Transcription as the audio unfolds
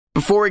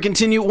Before we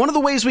continue, one of the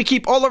ways we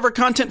keep all of our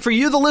content for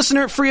you, the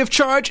listener, free of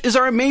charge is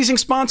our amazing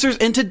sponsors,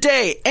 and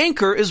today,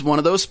 Anchor is one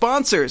of those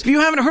sponsors. If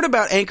you haven't heard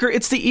about Anchor,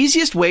 it's the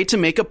easiest way to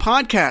make a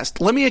podcast.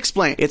 Let me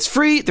explain. It's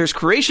free, there's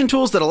creation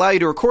tools that allow you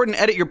to record and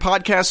edit your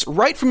podcasts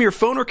right from your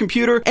phone or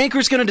computer.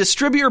 Anchor's going to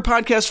distribute your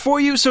podcast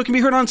for you so it can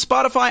be heard on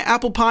Spotify,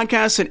 Apple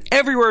Podcasts, and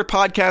everywhere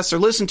podcasts are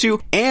listened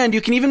to, and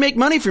you can even make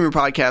money from your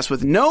podcast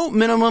with no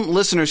minimum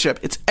listenership.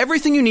 It's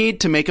everything you need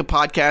to make a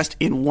podcast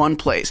in one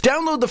place.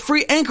 Download the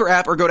free Anchor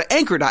app or go to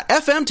anchor.fm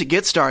to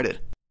get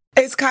started.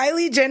 Is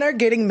Kylie Jenner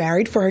getting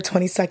married for her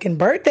 22nd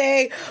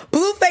birthday?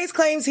 Blueface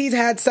claims he's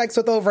had sex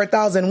with over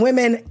 1,000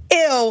 women.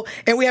 Ew.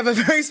 And we have a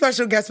very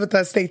special guest with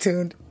us. Stay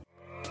tuned.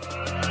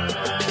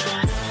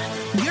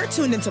 You're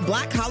tuned into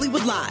Black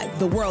Hollywood Live,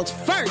 the world's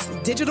first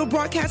digital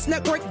broadcast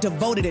network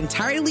devoted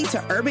entirely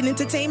to urban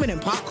entertainment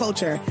and pop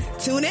culture.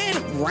 Tune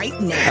in right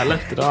now. I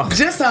left it off.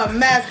 Just a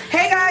mess.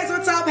 Hey guys,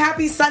 what's up?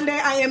 Happy Sunday.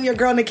 I am your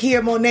girl,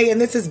 Nakia Monet, and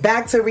this is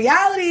Back to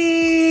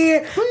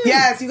Reality.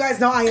 Yes, you guys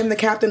know I am the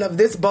captain of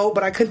this boat,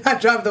 but I could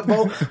not drive the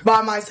boat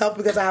by myself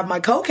because I have my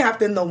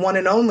co-captain, the one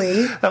and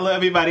only. Hello,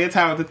 everybody. It's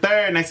Howard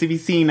III. Nice to be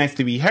seen. Nice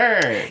to be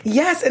heard.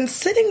 Yes, and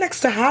sitting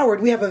next to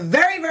Howard, we have a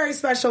very, very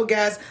special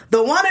guest,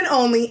 the one and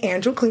only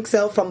Andrew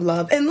Clinksell from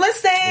Love and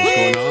Listings.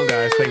 What's going on,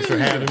 guys? Thanks for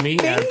having me.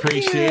 I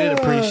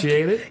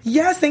appreciate it.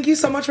 Yes, thank you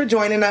so much for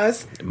joining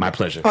us. My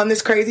pleasure. On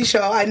this crazy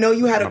show. I know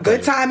you had a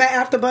good time at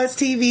AfterBuzz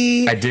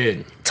TV. I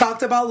did.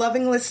 Talked about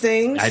Loving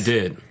Listings. I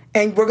did.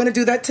 And we're going to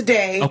do that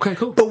today. Okay,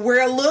 cool. But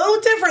we're a little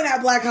different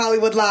at Black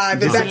Hollywood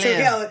Live. Is that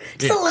together?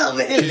 Just a little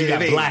bit. You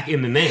got black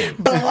in the name.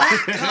 Black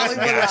Hollywood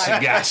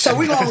Live. Gotcha. So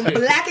we're going to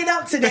black it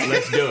up today.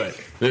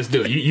 Let's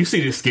do it. You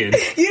see the skin.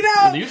 You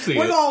know, you see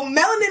we're going to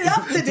melon it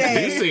up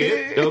today. You see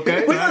it.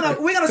 Okay. We're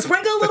gonna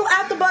sprinkle a little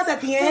AfterBuzz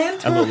at the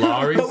end. A little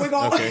Lawry's. But we're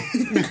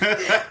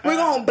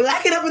going to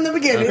black it up in the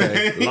beginning.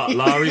 Okay.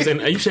 Lawry's.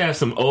 And you should have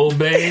some Old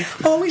Bay.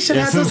 Oh, we should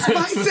have some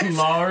spices. Some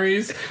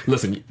Lawry's.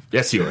 Listen,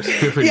 that's yours.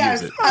 Feel free to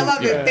use it. I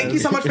love it. Thank you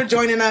so much for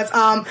joining us.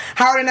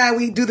 Howard and I,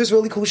 we do this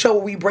really cool show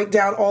where we break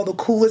down all the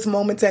coolest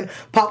moments in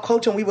pop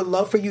culture, and we would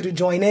love for you to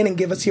join in and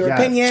give us your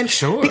opinion.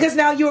 Sure. Because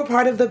now you are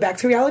part of the Back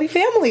to Reality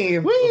family.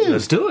 Woo.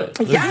 Let's do it.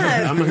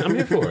 Yes. I'm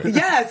here for it.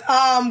 Yes.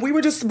 We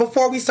were just,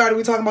 before we started,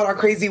 we were talking about our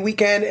crazy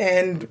weekend,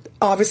 and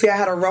obviously I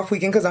had a rough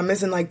weekend because I'm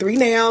missing like 3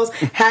 nails.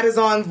 Hat is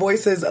on,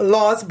 voice is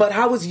lost. But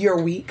how was your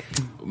week?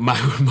 My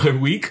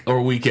week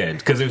or weekend?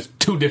 Because there's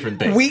 2 different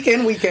things.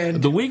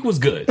 Weekend. The week was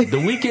good. The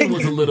weekend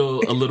was a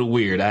little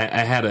weird.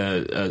 I had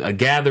a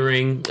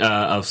gathering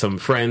of some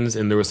friends,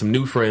 and there were some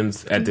new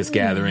friends at this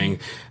gathering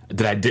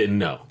that I didn't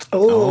know.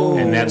 Oh,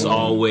 and that's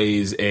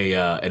always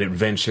an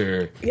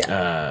adventure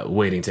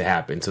waiting to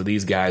happen. So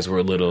these guys were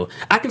a little.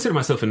 I consider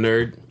myself a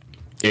nerd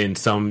in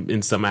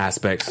some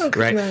aspects,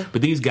 right? Man.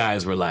 But these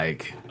guys were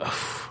like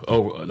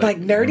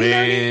nerdy.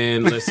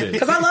 Man, listen,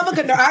 because I love a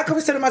good nerd. I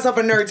consider myself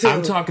a nerd too.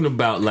 I'm talking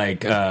about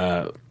like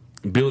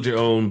build your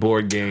own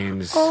board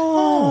games.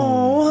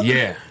 Oh,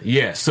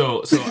 yeah.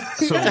 So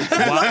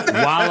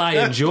while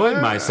I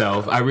enjoyed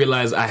myself, I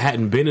realized I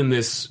hadn't been in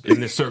this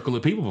circle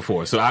of people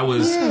before. So I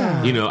was,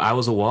 I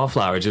was a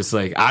wallflower. Just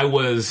like I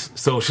was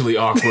socially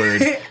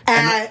awkward,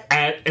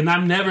 and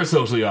I'm never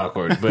socially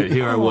awkward. But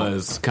here I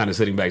was, kind of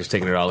sitting back, just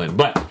taking it all in.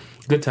 But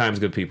good times,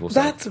 good people. So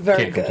that's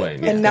very can't good.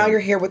 Complain. And now you're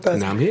here with us.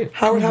 Now I'm here.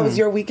 Howard, how was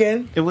your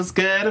weekend? It was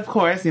good, of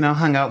course.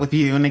 Hung out with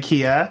you and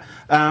Nakia.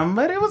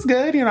 But it was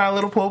good. A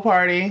little pool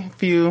party,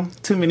 too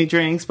many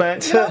drinks,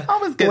 but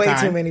always good Way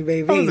time. too many,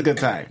 baby. Always a good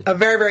time. A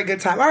very, very good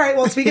time. All right,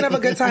 well, speaking of a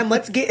good time,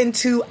 let's get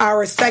into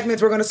our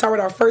segments. We're going to start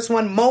with our first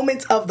one,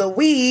 Moment of the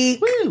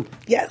Week. Woo!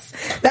 Yes.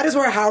 That is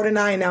where Howard and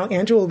I, and now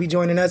Andrew will be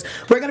joining us.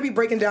 We're going to be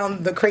breaking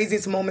down the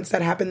craziest moments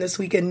that happened this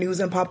week in news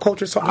and pop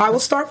culture. So I will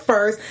start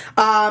first.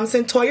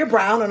 Centoya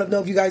Brown, I don't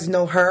know if you guys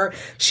know her.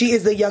 She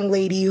is the young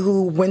lady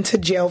who went to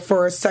jail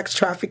for sex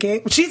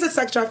trafficking. She's a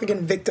sex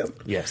trafficking victim.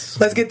 Yes.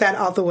 Let's get that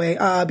out the way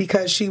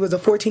because she was a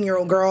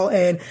 14-year-old girl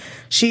and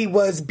she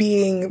was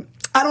being...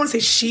 I don't want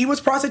to say she was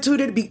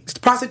prostituting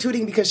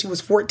because she was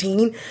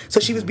 14,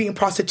 so she was being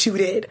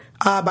prostituted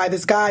by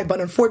this guy. But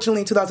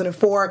unfortunately, in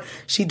 2004,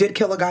 she did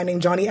kill a guy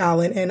named Johnny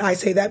Allen, and I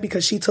say that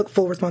because she took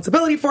full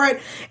responsibility for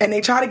it. And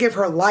they try to give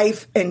her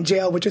life in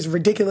jail, which is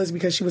ridiculous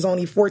because she was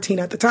only 14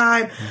 at the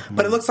time. Mm-hmm.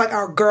 But it looks like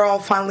our girl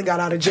finally got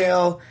out of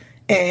jail.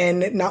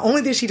 And not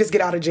only did she just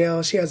get out of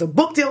jail, she has a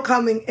book deal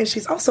coming, and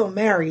she's also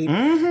married.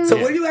 Mm-hmm.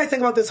 So what do you guys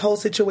think about this whole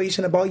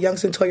situation about young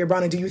Centoya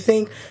Brown? And do you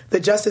think the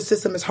justice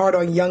system is hard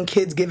on young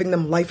kids, giving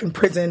them life in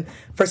prison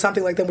for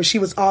something like that, where she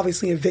was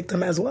obviously a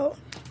victim as well?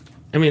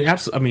 I mean,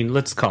 absolutely. I mean,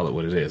 let's call it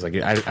what it is. Like,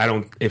 I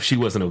don't. If she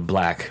wasn't a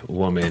black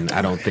woman,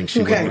 I don't think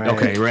she would. Right.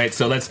 Okay, right.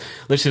 So let's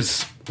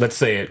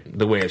say it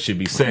the way it should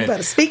be said. You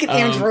better speak it,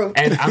 Andrew.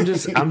 And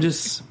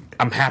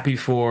I'm happy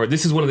for,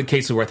 this is one of the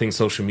cases where I think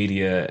social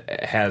media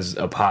has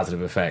a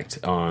positive effect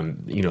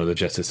on, the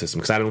justice system.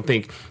 Because I don't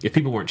think, if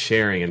people weren't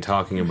sharing and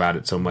talking about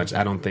it so much,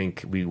 I don't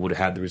think we would have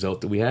had the result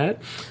that we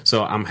had.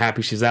 So I'm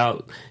happy she's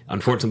out.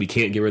 Unfortunately, we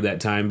can't give her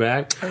that time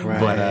back. Right.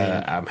 But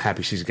I'm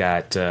happy she's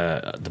got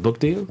the book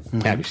deal.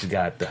 Mm-hmm. Happy she's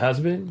got the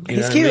husband.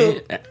 He's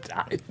cute.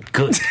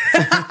 Good.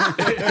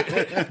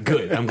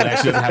 Good. I'm glad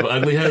she doesn't have an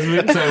ugly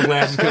husband, so I'm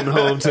glad she's coming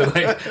home to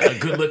like a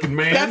good-looking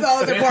man. That's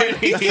all that's important.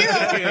 He's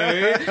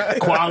cute.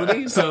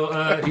 Quality. So,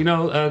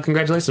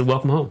 congratulations.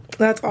 Welcome home.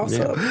 That's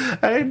awesome. Yeah.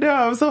 I know.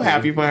 I'm so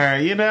happy for her.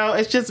 You know,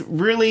 it's just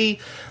really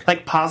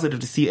like positive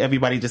to see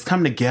everybody just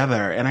come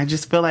together. And I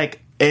just feel like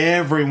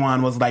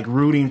everyone was like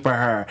rooting for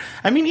her.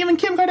 I mean, even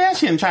Kim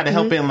Kardashian tried to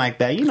help in like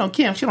that. You know,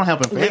 Kim, she don't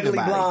help in for Legally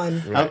everybody.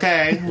 Blonde. Right.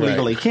 Okay, Right.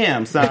 Legally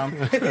Kim. So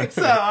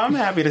I'm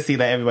happy to see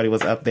that everybody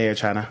was up there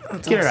trying to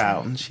get her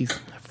out, and she's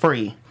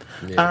free.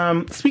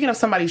 Yeah. Speaking of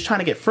somebody who's trying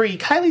to get free,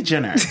 Kylie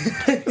Jenner.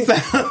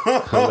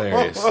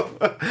 Hilarious.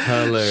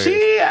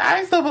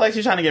 I still feel like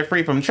she's trying to get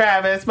free from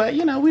Travis, but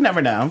you know, we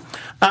never know.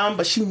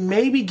 But she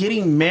may be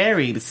getting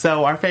married.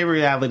 So our favorite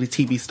reality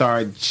TV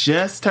star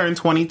just turned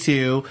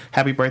 22.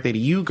 Happy birthday to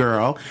you,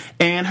 girl.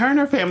 And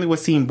her family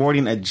was seen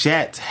boarding a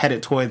jet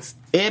headed towards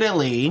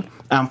Italy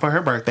for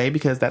her birthday,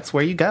 because that's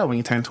where you go when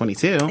you turn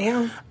 22.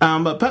 Yeah.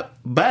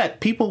 But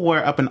people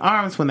were up in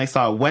arms when they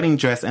saw a wedding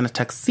dress and a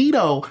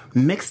tuxedo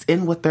mixed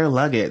in with their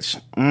luggage.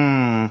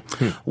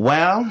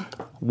 Well,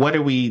 what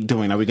are we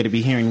doing? Are we going to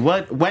be hearing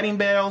wedding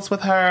bells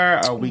with her?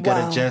 Or are we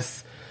going to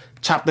just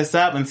chop this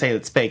up and say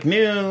it's fake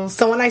news?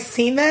 So when I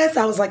seen this,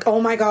 I was like,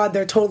 oh my God,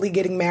 they're totally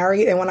getting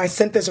married. And when I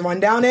sent this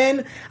rundown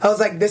in, I was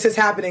like, this is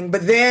happening.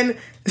 But then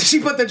she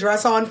put the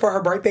dress on for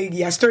her birthday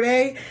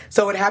yesterday,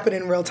 so it happened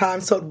in real time.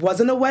 So it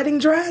wasn't a wedding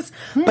dress.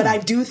 But I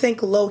do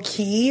think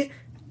low-key,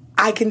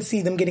 I can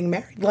see them getting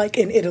married, like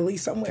in Italy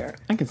somewhere.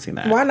 I can see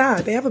that. Why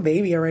not? They have a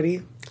baby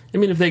already. I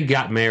mean, if they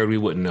got married, we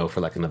wouldn't know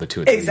for like another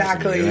 2 or 3 years.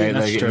 Exactly. Anyway, right?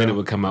 That's Like, true. then it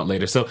would come out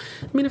later. So,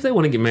 I mean, if they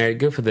want to get married,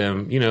 good for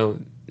them. You know,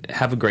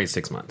 have a great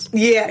 6 months.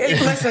 Yeah,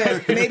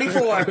 listen, maybe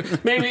 4.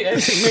 Maybe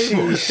 4. You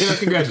know,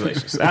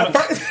 congratulations. I don't,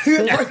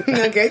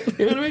 Okay.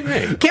 you know what I mean?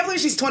 Hey. Can't believe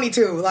she's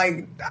 22.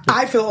 Like,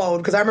 I feel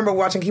old because I remember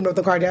watching Keeping Up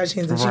with the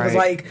Kardashians, and she was Right.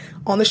 like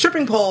on the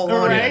stripping pole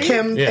on Right.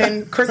 Kim Yeah.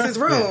 and Chris's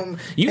room.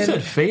 You And-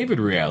 said favorite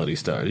reality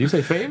star. Did you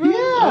say favorite? Yeah.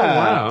 Oh,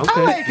 wow.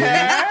 Okay. I like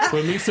her.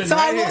 Well, me sitting So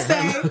I right will here.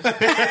 say,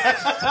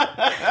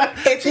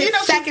 it's his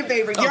second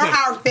favorite. You're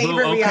our favorite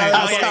Well, okay. reality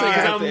I was star.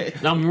 gonna say,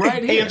 'cause I'm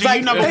right here. Andrew,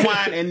 you number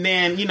one, and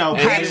then, you know,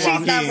 And Patty she's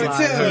walk number in. 2.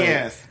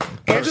 Yes.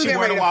 Andrew's She getting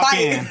were ready to to walk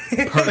fight.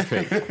 in.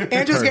 Perfect.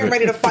 Andrew's getting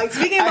ready to fight.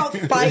 Speaking about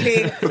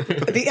fighting,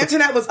 the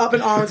internet was up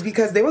in arms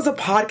because there was a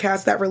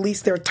podcast that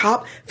released their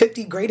top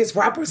 50 greatest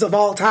rappers of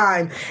all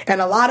time.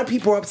 And a lot of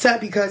people were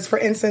upset because, for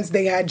instance,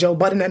 they had Joe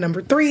Budden at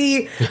number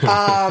 3.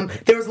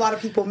 There was a lot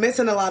of people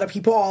missing, a lot of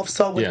people off.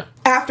 So Yeah.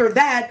 after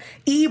that,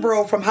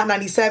 Ebro from Hot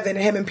 97,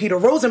 him and Peter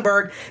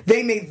Rosenberg,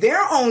 they made their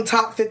own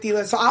top 50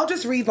 list. So I'll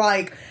just read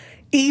like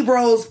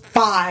Ebro's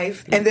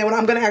 5, and then when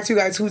I'm going to ask you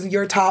guys who's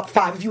your top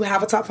 5, if you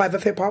have a top 5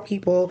 of hip hop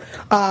people,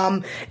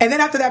 and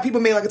then after that, people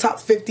made like a top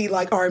 50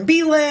 like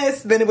R&B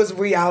list. Then it was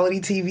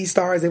reality TV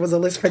stars. There was a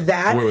list for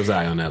that. Where was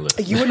I on that list?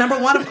 You were number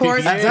 1, of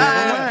course.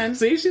 Duh.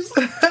 See, she's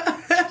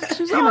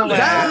You know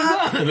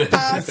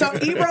that. So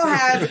Ebro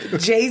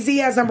has Jay-Z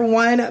as number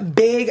 1,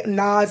 Big,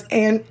 Nas,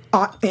 and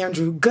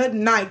Andrew. Good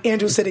night,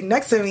 Andrew sitting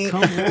next to me.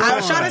 I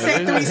was trying to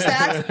say 3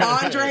 stacks.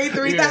 Andre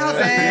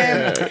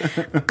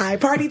 3000. I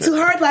partied too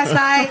hard last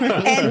night.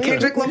 And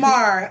Kendrick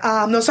Lamar.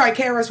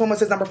 KRS-One was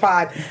his number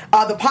 5.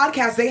 The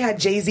podcast, they had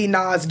Jay-Z,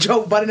 Nas,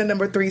 Joe Budden at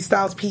number 3,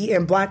 Styles P,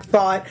 and Black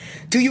Thought.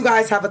 Do you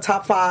guys have a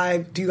top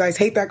 5? Do you guys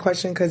hate that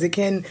question? Because it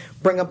can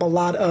bring up a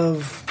lot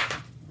of,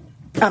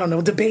 I don't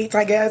know, debates,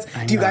 I guess.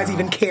 Do you guys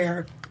even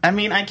care? I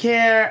mean, I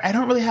care. I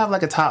don't really have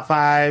like a top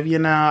 5, you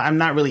know. I'm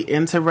not really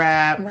into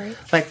rap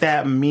like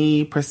that,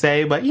 me per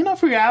se. But, you know,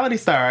 for reality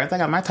stars, I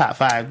got my top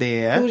 5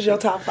 there. Who's your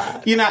top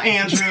 5? You know,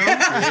 Andrew.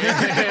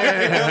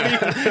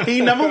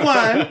 He number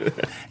 1.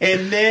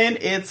 And then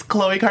it's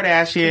Khloe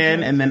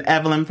Kardashian, and then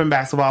Evelyn from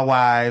Basketball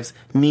Wives,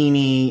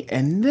 Nene,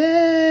 and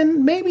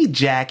then maybe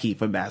Jackie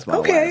from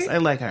Basketball Wives. I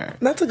like her.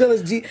 That's a good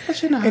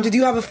list. you know. And did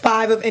you have a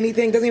 5 of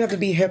anything? Doesn't even have to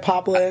be hip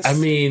hop list. I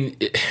mean,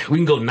 we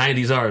can go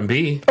 90s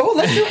R&B. Oh,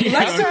 let's do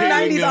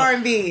 90s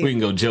R&B. We can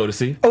go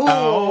Jodeci.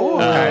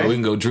 Oh, okay. We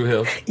can go Drew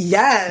Hill.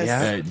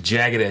 yes.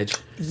 Jagged Edge.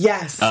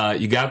 Yes.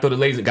 You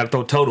gotta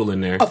throw Total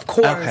in there. Of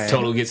course. Okay.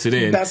 Total gets it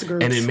in. Best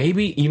groups. And then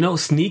maybe,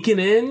 sneaking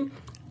in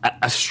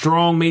a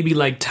strong, maybe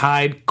like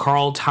tied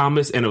Carl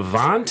Thomas and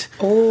Avant.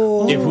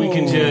 Oh. If we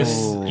can just,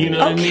 you know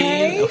what I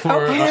mean?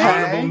 For okay. a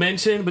honorable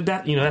mention. But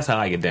that, that's how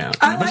I get down.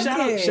 I but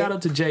like it. shout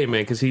out to Jay,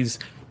 man, because he's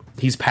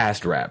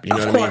past rap. You know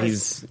Of what I mean?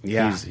 course.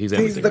 He's He's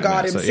everything the right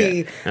God now. So, MC.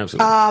 yeah, absolutely.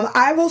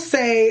 I will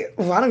say,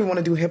 I don't even want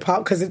to do hip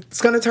hop because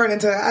it's going to turn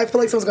into, I feel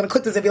like someone's going to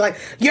click this and be like,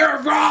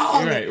 you're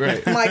wrong. Right.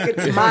 Like,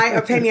 it's my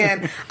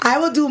opinion. I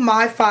will do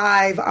my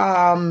 5.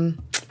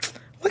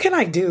 What can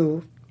I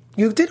do?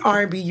 You did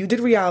R&B, you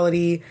did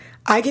reality.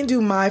 I can do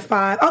my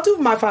 5. I'll do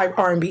my 5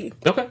 R&B.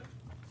 Okay.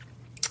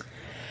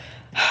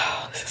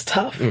 This is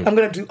tough. I'm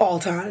going to do all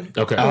time.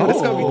 Okay.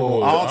 It's gonna be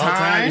all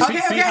time? Okay,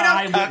 See okay, how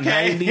I no. went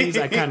 90s?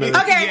 I kind of...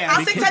 Okay, Yeah.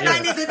 I'll stick to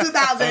 90s and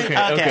 2000 Okay,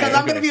 because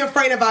I'm going to be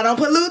afraid if I don't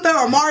put Luther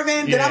or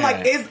Marvin, then I'm Yeah.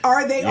 like,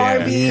 are they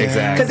R&B?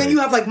 exactly. Because then you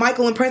have like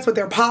Michael and Prince with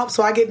their pop,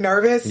 so I get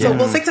nervous. So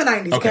we'll stick to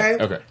 90s, okay?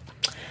 Okay.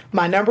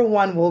 My number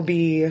 1 will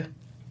be,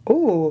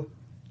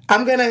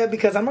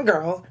 because I'm a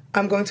girl,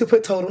 I'm going to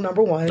put Total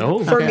number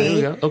 1 for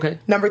me. Okay.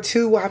 Number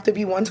 2 will have to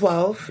be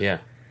 112. Yeah.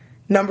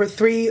 Number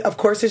 3, of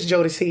course, is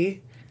Jodeci.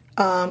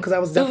 Because I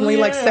was definitely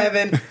like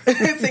 7.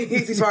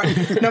 Easy smart.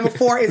 Number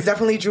 4 is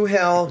definitely Drew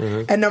Hill.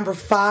 Mm-hmm. And number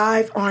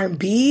 5,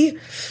 R&B.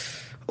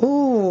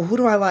 Ooh, who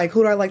do I like?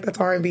 Who do I like that's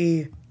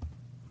R&B?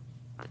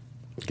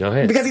 Go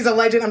ahead. Because he's a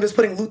legend, I'm just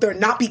putting Luther.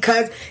 Not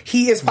because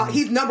he is...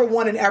 He's number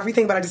 1 in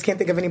everything, but I just can't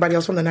think of anybody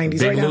else from the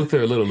 90s right now. Big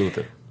Luther or Little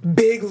Luther?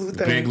 Big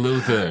Luther. Big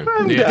Luther.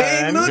 Big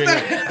Luther.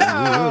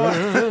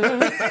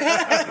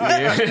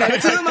 Never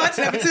too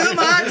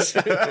much.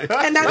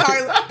 And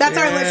that's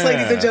our list,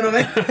 ladies and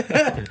gentlemen.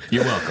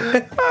 You're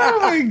welcome. Oh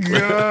my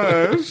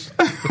gosh.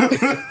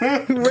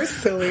 We're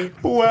silly.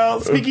 Well,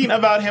 speaking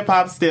about hip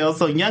hop still,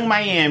 so Young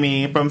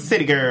Miami from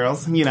City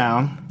Girls, you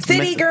know.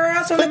 City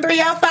Girls from the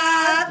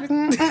 305.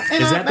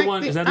 Is that the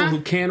one who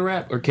can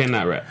rap or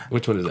cannot rap?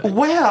 Which one is that?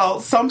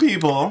 Well, some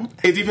people,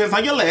 it depends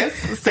on your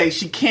list, say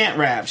she can't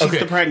rap. She's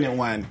the pregnant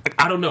one.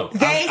 I don't know. I'm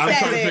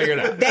trying to figure it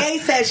out. They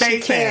said she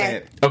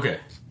can't. Okay.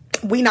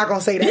 We not gonna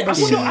say that. Yeah,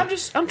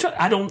 I'm trying.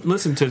 I don't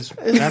listen to.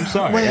 I'm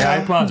sorry. Well, I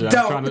apologize.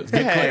 I'm trying to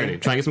get clarity.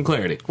 Trying to get some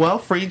clarity. Well,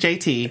 free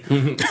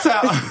JT.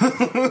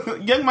 So,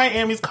 Young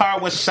Miami's car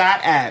was shot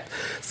at.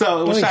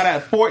 So it was shot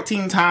at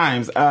 14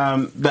 times.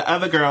 The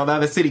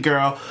other city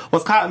girl,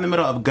 was caught in the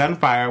middle of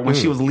gunfire when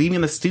she was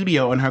leaving the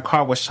studio, and her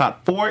car was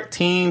shot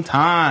 14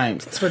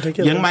 times. It's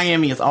ridiculous. Young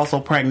Miami is also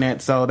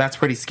pregnant, so that's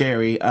pretty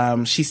scary.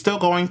 She's still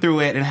going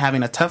through it and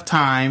having a tough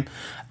time.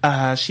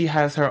 She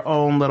has her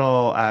own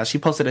little, she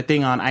posted a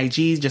thing on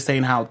IG just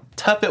saying how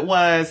tough it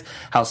was,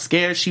 how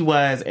scared she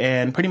was,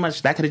 and pretty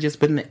much that could have just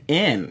been the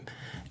end.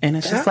 And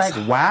it's just like,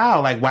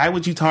 wow, like, why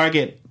would you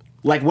target,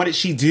 like, what did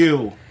she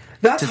do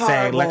to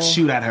say, let's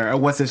shoot at her? Or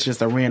was this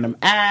just a random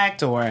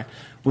act, or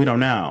we don't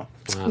know.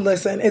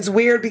 Listen, it's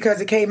weird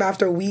because it came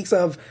after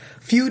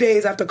few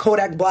days after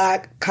Kodak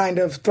Black kind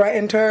of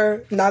threatened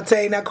her. Not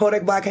saying that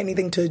Kodak Black had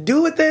anything to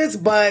do with this,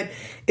 but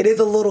it is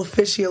a little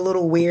fishy, a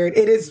little weird.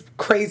 It is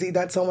crazy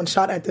that someone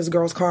shot at this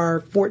girl's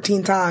car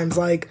 14 times.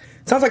 Like,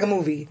 sounds like a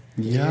movie.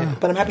 Yeah.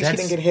 But I'm happy she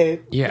didn't get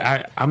hit.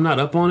 Yeah, I'm not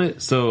up on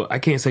it, so I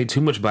can't say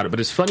too much about it. But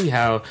it's funny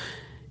how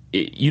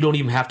you don't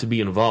even have to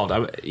be involved. I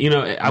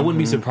wouldn't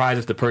be surprised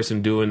if the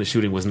person doing the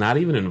shooting was not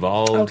even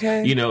involved.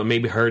 Okay.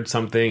 Maybe heard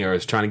something or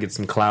is trying to get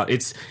some clout.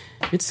 It's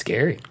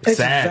scary. It's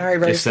sad. very,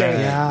 very scary.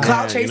 Yeah.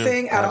 Clout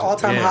chasing at an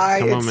all-time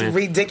high. It's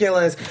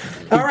ridiculous.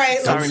 All right.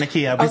 Sorry,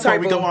 Nakia. Before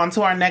we go on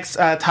to our next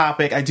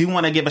topic, I do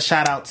want to give a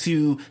shout out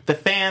to the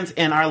fans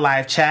in our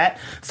live chat.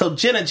 So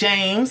Jenna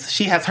James,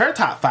 she has her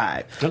top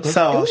 5. Okay.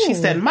 So she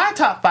said, my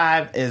top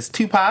 5 is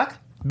Tupac,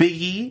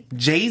 Biggie,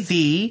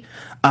 Jay-Z,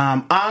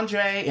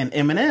 Andre, and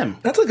Eminem.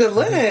 That's a good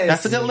list.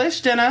 That's a good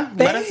list, Jenna.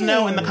 Thanks. Let us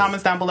know in the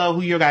comments down below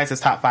who your guys'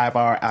 top 5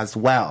 are as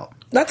well.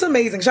 That's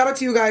amazing. Shout out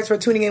to you guys for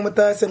tuning in with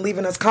us and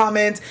leaving us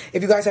comments.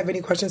 If you guys have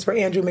any questions for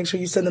Andrew, make sure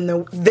you send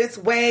them this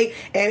way.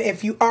 And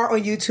if you are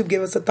on YouTube,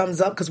 give us a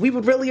thumbs up because we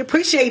would really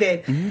appreciate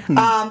it.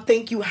 Mm-hmm.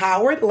 Thank you,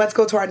 Howard. Let's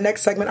go to our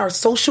next segment, our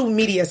social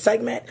media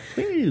segment.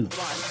 Ooh.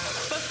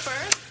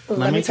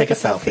 Let me take a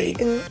selfie.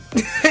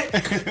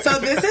 So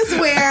this is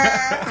where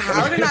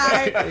Howard and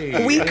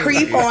I, we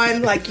creep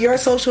on like your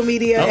social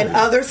media and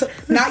others.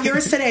 Not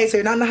yours today, so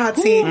you're not in the hot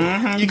seat.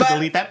 Mm-hmm. You can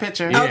delete that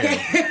picture.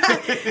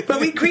 Okay. But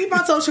we creep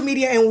on social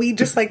media and we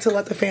just like to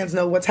let the fans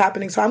know what's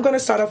happening. So I'm going to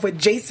start off with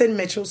Jason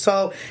Mitchell.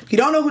 So if you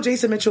don't know who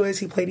Jason Mitchell is,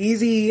 he played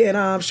Easy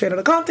in Straight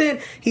Outta Compton.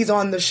 He's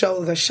on the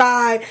show The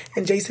Chi.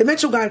 And Jason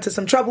Mitchell got into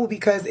some trouble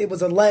because it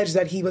was alleged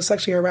that he was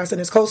sexually harassing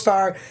his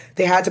co-star.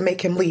 They had to make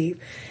him leave.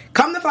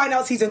 Come to find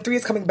out, season 3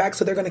 is coming back,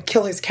 so they're going to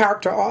kill his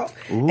character off.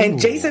 Ooh. And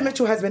Jason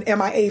Mitchell has been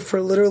MIA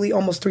for literally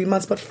almost 3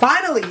 months, but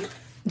finally,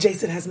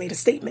 Jason has made a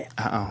statement.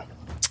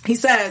 He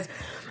says,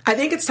 I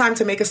think it's time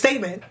to make a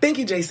statement. Thank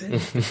you, Jason.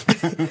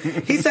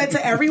 He said,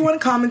 to everyone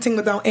commenting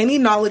without any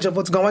knowledge of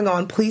what's going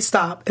on, please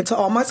stop. And to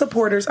all my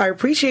supporters, I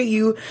appreciate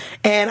you,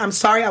 and I'm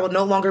sorry I will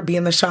no longer be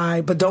in The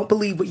Chi, but don't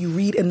believe what you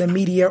read in the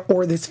media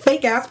or this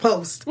fake-ass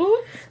post.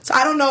 Mm-hmm. So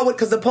I don't know,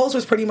 because the post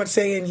was pretty much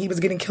saying he was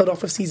getting killed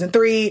off of season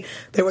 3.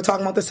 They were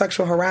talking about the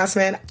sexual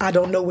harassment. I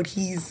don't know what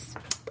he's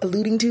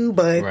alluding to,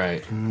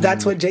 but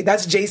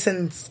that's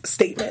Jason's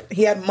statement.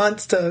 He had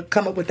months to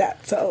come up with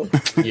that. So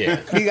yeah,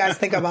 what do you guys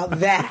think about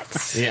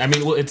that? Yeah, I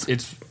mean, well,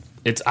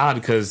 it's odd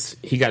because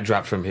he got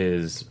dropped from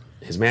his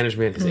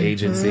management, his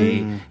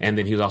agency, and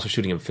then he was also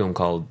shooting a film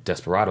called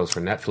Desperados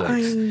for Netflix.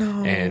 I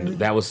know, and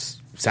that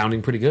was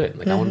sounding pretty good.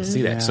 Like I wanted to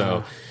see that.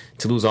 So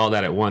to lose all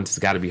that at once, it's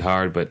got to be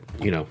hard. But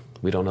we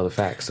don't know the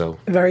facts, so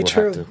very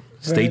true. Have to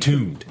stay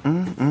tuned,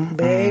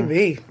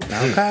 baby.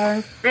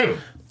 Okay.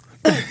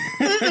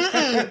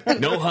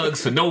 No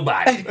hugs for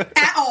nobody.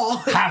 At all.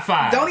 High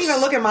five. Don't even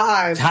look at my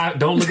eyes.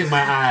 Don't look at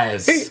my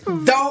eyes.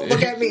 Don't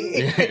look at me.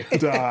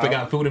 If I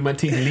got food in my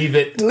teeth, leave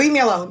it. Leave me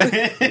alone.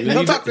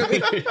 Don't talk to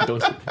me.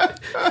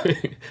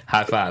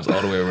 High fives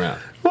all the way around.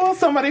 Well,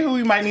 somebody who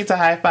we might need to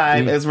high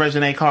five is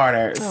Reginae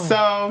Carter. Oh.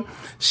 So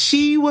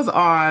she was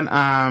on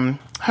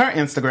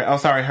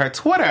her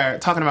Twitter,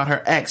 talking about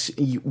her ex,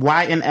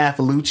 YNF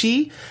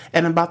Lucci,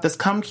 and about this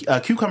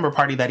cucumber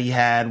party that he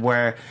had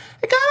where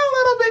it got a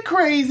little bit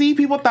crazy.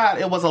 People thought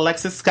it was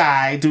Alexis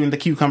Sky doing the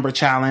cucumber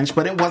challenge,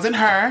 but it wasn't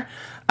her.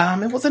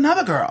 It was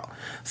another girl.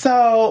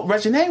 So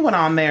Reginae went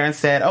on there and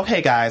said,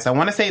 okay, guys, I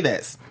want to say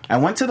this. I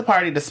went to the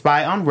party to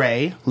spy on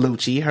Ray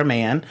Lucci, her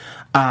man.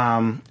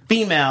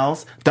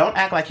 Females, don't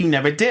act like you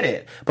never did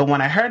it. But when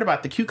I heard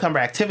about the cucumber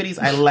activities,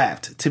 I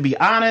left. To be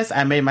honest,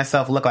 I made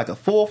myself look like a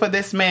fool for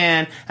this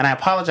man, and I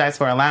apologize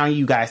for allowing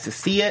you guys to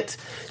see it.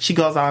 She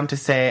goes on to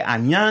say,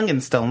 I'm young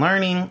and still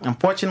learning.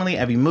 Unfortunately,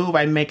 every move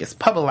I make is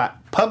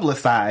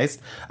publicized.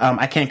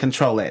 I can't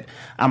control it.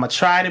 I'm going to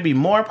try to be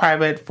more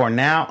private for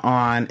now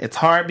on. It's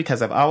hard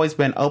because I've always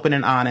been open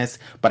and honest,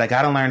 but I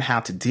got to learn how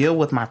to deal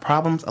with my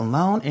problems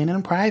alone and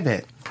in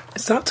private.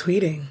 Stop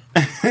tweeting.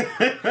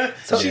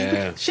 So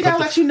she got to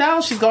let you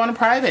know she's going to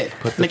private.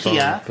 Put the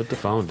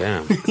phone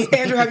down.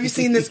 Andrew, have you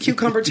seen this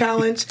cucumber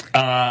challenge?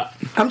 I'm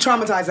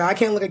traumatized now. I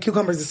can't look at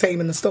cucumbers the same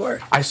in the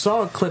store. I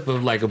saw a clip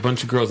of like a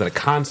bunch of girls at a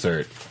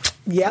concert.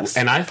 Yep.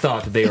 And I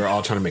thought that they were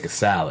all trying to make a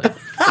salad.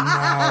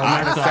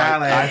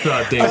 I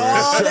thought they were.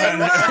 Oh, they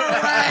were.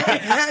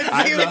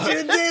 I see what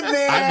you did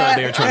there. I thought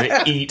they were trying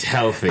to eat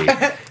healthy.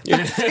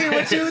 See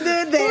what you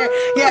did there.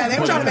 Yeah, they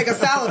were trying to make a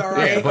salad, all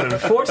right. Yeah, but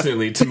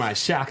unfortunately, to my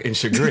shock and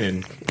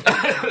chagrin,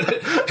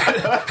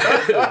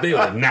 they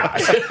were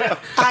not.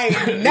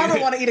 I never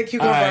want to eat a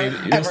cucumber.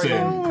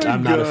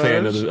 I'm not a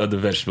fan of the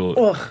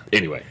vegetable. Ugh.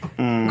 Anyway.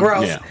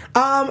 Gross. Yeah.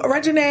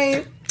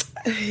 Reginae,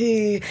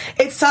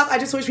 it's tough. I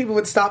just wish people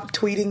would stop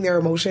tweeting their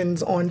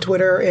emotions on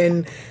Twitter.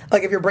 And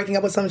like, if you're breaking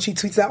up with someone, she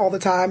tweets that all the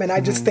time. And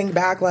I just think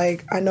back,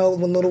 like, I know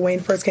when Lil Wayne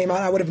first came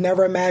out, I would have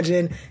never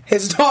imagined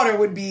his daughter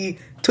would be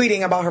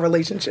tweeting about her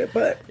relationship.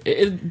 But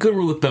a good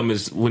rule of thumb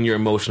is when you're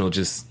emotional,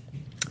 just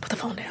put the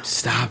phone down.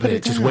 Stop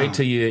it. Just wait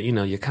till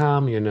you're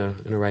calm, you're in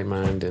the right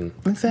mind, and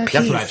exactly.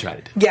 That's what I try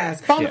to do. Yes.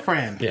 Phone a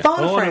friend. Yeah.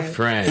 Phone a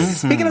friend.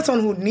 Mm-hmm. Speaking of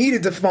someone who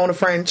needed to phone a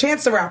friend,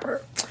 Chance the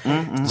Rapper.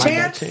 Mm-hmm.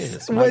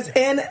 Chance was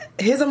in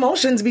his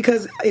emotions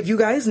because, if you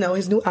guys know,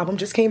 his new album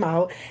just came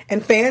out,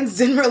 and fans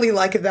didn't really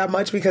like it that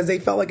much because they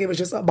felt like it was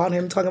just about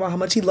him talking about how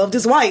much he loved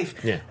his wife.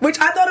 Yeah. Which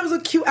I thought it was a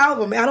cute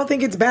album. I don't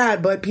think it's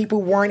bad, but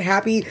people weren't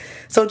happy.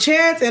 So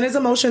Chance, in his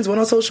emotions, went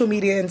on social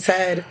media and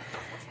said,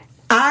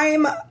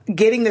 I'm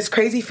getting this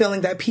crazy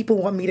feeling that people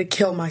want me to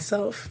kill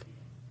myself.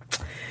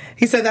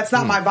 He said, that's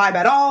not my vibe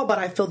at all, but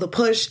I feel the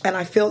push, and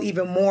I feel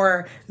even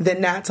more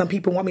than that. Some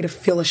people want me to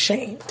feel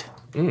ashamed.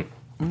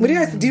 What do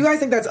you guys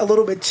think that's a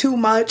little bit too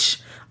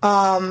much?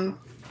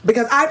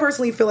 Because I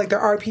personally feel like there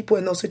are people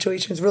in those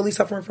situations really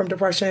suffering from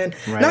depression.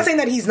 Right. Not saying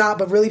that he's not,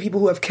 but really people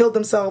who have killed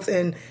themselves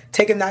and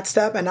taken that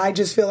step. And I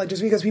just feel like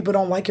just because people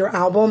don't like your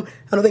album,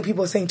 I don't think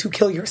people are saying to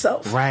kill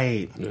yourself.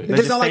 Right. They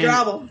just don't like your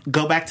album.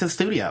 Go back to the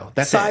studio.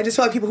 That's so it. I just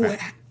feel like people who are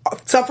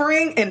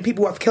suffering and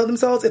people who have killed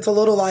themselves, it's a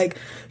little like,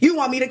 you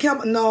want me to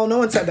kill? No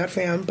one said that,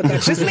 fam. But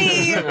that's just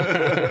me.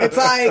 It's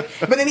like,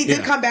 but then he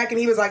did come back and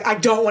he was like, I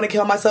don't want to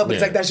kill myself. But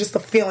it's like, that's just the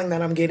feeling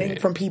that I'm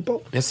getting from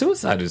people. And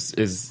suicide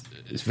is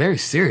very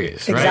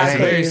serious, right? Exactly. It's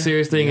a very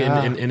serious thing,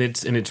 and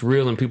it's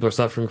real, and people are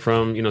suffering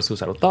from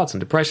suicidal thoughts and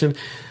depression.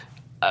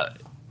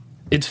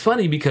 It's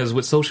funny because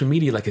with social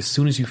media, like as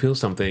soon as you feel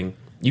something,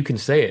 you can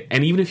say it,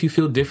 and even if you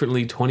feel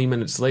differently 20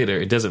 minutes later,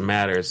 it doesn't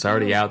matter. It's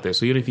already out there.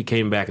 So even if he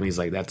came back and he's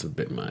like, "That's a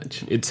bit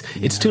much," it's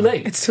too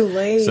late. It's too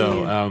late.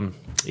 So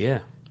yeah.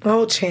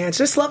 Oh, Chance,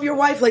 just love your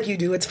wife like you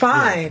do. It's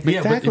fine. Yeah,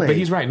 exactly. but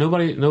he's right.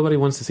 Nobody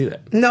wants to see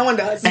that. No one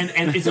does. And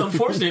it's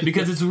unfortunate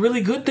because it's a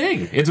really good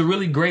thing. It's a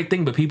really great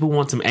thing, but people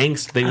want some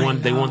angst. They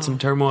want some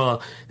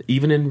turmoil,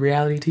 even in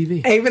reality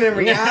TV. Even in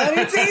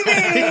reality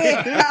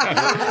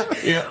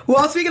TV. Yeah.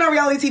 Well, speaking of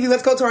reality TV,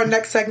 let's go to our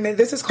next segment.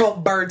 This is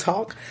called Bird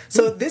Talk.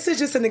 So this is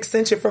just an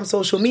extension from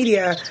social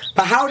media,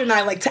 but Howard and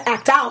I like to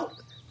act out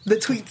the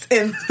tweets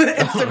and the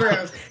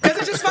Instagrams because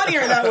it's just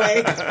funnier that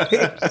way.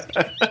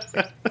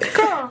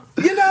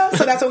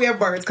 So that's why we have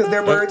birds, because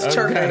they're birds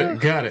chirping.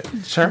 Got it.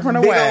 Chirping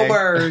away. Big old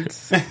birds.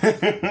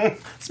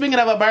 Speaking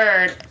of a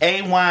bird,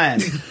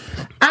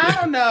 A1. I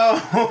don't know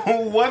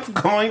what's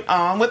going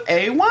on with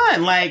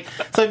A1. Like,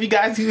 so if you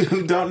guys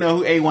who don't know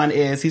who A1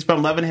 is, he's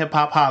from Love and Hip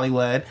Hop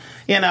Hollywood.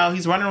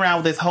 He's running around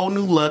with this whole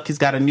new look. He's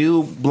got a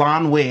new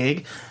blonde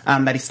wig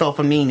that he stole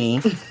from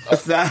Nene. So,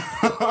 y'all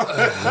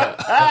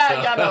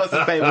know it's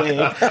the same wig.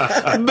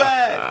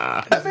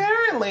 But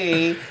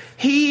apparently,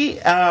 he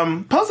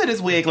posted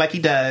his wig like he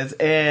does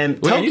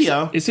in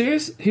Tokyo. Are you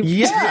serious?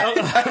 Yeah.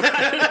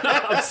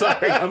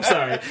 I'm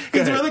sorry.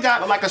 He's really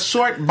got like a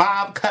short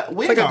bob cut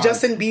wig. It's like on. a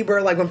Justin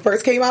Bieber, like when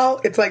first came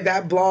out, it's like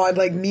that blonde,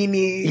 like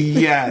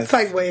Nene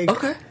type wig.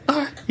 Okay. All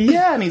right.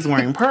 Yeah, and he's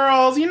wearing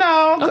pearls, he's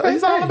all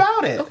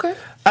about it. Okay.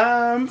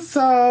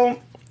 So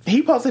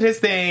he posted his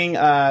thing.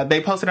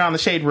 They posted it on the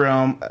Shade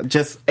Room,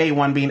 just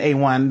A1 being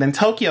A1. Then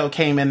Tokyo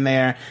came in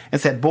there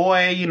and said,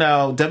 boy, you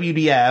know,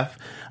 WDF.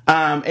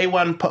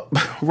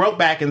 A1 wrote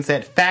back and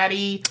said,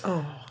 Fatty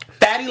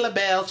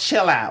LaBelle,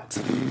 chill out.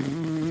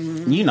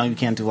 You know you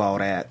can't do all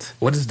that.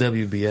 What does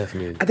WBF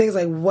mean? I think it's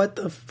like, what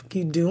the fuck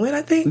you doing,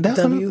 I think? That's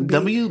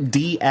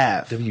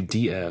WDF.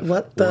 WDF.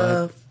 What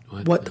the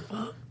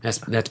fuck?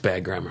 That's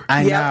bad grammar.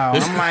 I Yeah. know.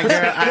 I'm like,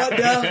 girl,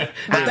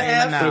 What the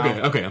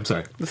F? Okay, I'm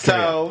sorry.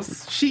 So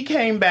she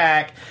came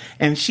back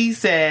and she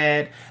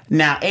said,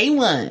 now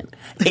A1,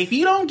 if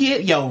you don't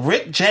get your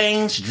Rick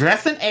James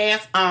dressing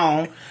ass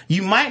on,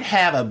 you might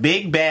have a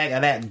big bag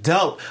of that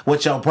dope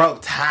with your broke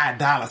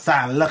tie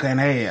 $sign looking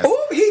ass.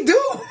 Oh, he do.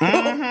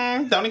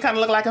 Mm-hmm. Don't he kind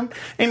of look like him?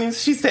 And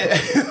she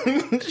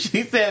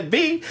said,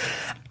 B,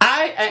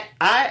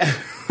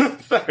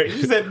 sorry.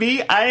 She said,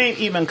 B, I ain't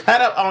even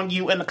cut up on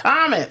you in the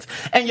comments.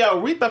 And your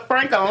Aretha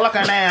Franklin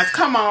looking ass,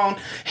 come on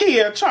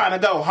here trying to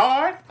go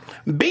hard.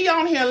 Be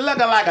on here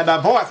looking like a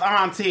divorced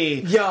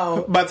auntie,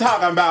 Yo. but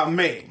talking about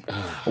me.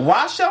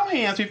 Wash your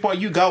hands before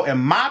you go in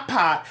my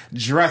pot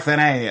dressing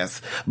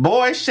ass.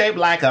 Boy shaped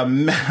like a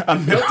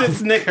melted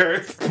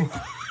Snickers.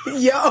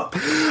 Yo.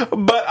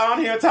 But on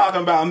here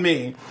talking about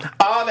me.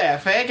 All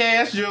that fake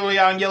ass jewelry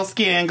on your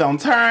skin gonna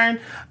turn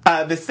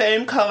the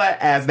same color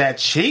as that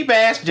cheap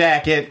ass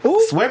jacket.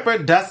 Ooh.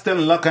 Swiffer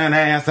Dustin looking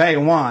ass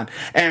A1.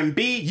 And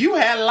B, you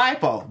had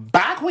lipo.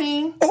 Bye,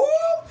 queen. Ooh.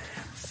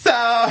 So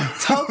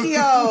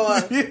Tokyo.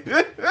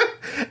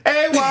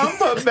 A1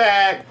 put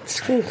back,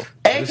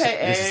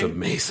 AKA This is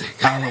amazing.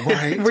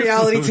 right?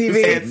 Reality TV.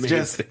 It's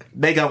just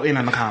they go in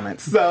the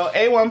comments. So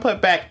A1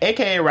 put back,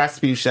 AKA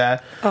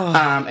Rasputia,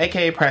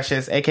 AKA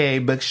Precious, AKA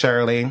Big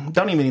Shirley.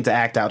 Don't even need to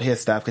act out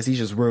his stuff because he's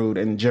just rude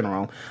in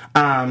general.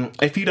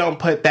 If you don't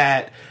put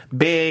that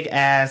big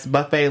ass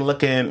buffet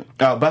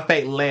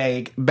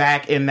leg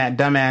back in that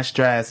dumbass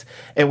dress,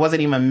 it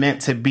wasn't even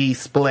meant to be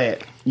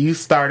split. You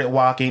started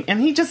walking, and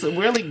he just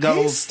really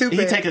goes. He's stupid.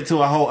 He takes it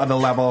to a whole other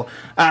level.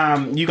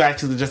 You guys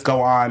should just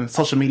go on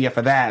social media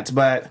for that,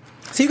 but.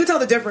 So you could tell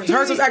the difference.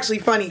 Hers was actually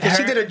funny because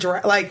she did a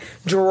drag tag.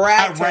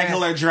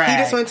 regular drag. He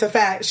just went to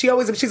fat. She's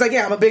like,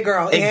 yeah, I'm a big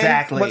girl. And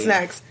Exactly. what's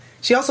next?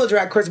 She also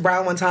dragged Chris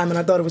Brown one time, and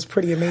I thought it was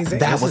pretty amazing.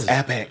 That was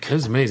epic.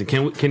 This is amazing.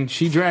 Can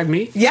she drag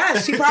me? Yeah,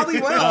 she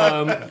probably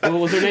will. What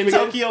was her name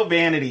again? Tokyo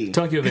Vanity.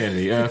 Tokyo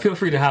Vanity. Feel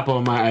free to hop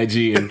on my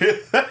IG and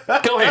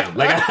go ham.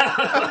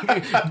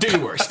 Do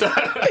your worst.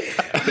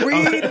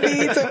 Read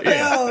me to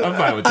Phil. I'm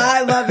fine with that.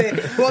 I love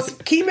it. Well,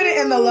 keeping it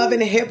in the Love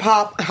and Hip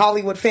Hop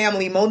Hollywood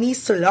family, Moniece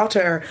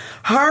Slaughter,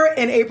 her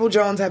and April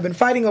Jones have been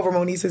fighting over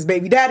Moniece's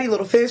baby daddy,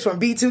 Little Fish from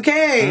B2K.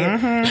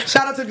 Mm-hmm.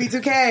 Shout out to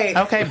B2K.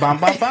 Okay, bum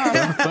bum bum.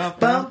 Bum, bum,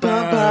 bum.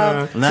 Bum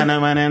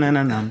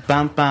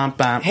bum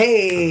bum.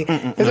 Hey,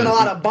 there's been a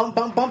lot of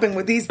bumping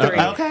with these three.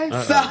 Okay.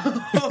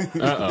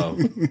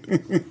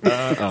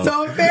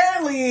 So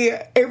apparently,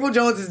 April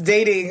Jones is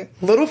dating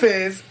Little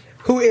Fizz,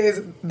 who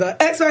is the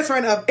ex-best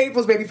friend of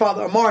April's baby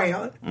father,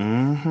 Omarion.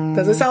 Mm-hmm.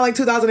 Does it sound like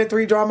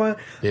 2003 drama?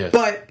 Yeah.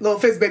 But Lil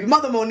Fizz's baby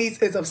mother,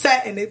 Moniece, is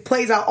upset, and it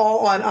plays out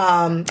all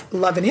on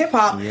Love and Hip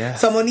Hop.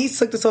 Yes. So Moniece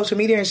took to social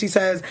media, and she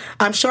says,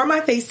 I'm sure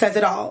my face says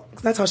it all.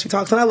 That's how she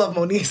talks, and I love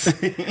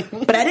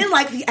Moniece. But I didn't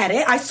like the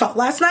edit I saw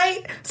last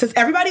night. Since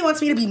everybody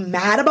wants me to be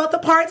mad about the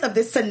parts of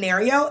this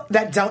scenario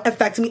that don't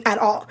affect me at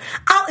all,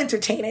 I'll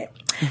entertain it.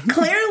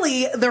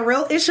 Clearly, the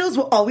real issues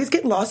will always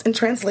get lost in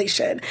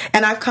translation,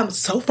 and I've come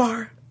so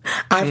far.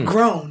 I've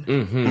grown.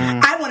 Mm-hmm.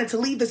 I wanted to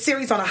leave the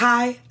series on a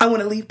high. I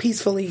want to leave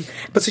peacefully.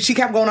 But so she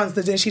kept going on,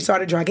 then she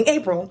started dragging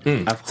April.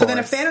 So then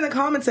a fan in the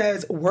comments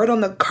says, word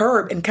on the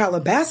curb in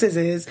Calabasas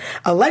is,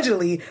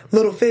 allegedly,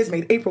 Little Fizz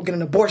made April get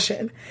an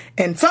abortion.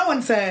 And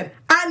someone said,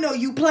 I know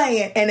you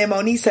playing. And then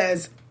Moniece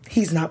says,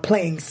 he's not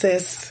playing,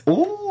 sis.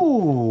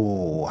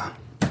 Ooh.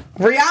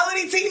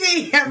 Reality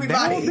TV,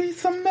 everybody. That will be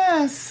some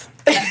mess.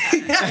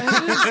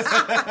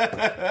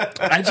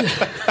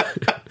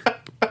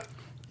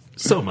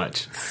 So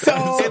much.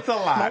 So It's a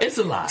lot. It's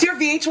a lot. it's your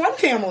VH1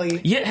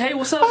 family. Yeah. Hey,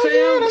 what's up, fam?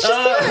 Yeah, that's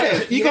just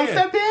it. You gonna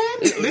yeah. step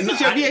in? This is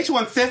your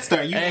VH1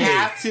 sister. You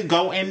have to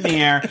go in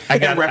there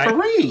and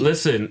referee.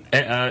 Listen,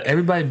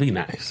 everybody be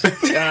nice.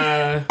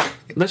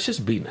 Let's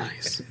just be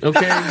nice.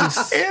 Okay?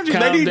 Just Andrew,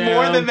 calm they need down.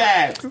 more than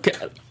that.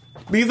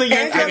 These are your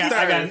Andrew,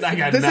 sisters. I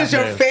got This nothing. is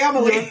your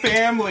family. Your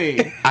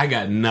family. I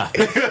got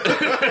nothing.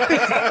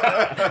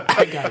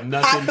 I got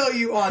nothing. I feel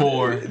you on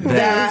for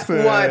that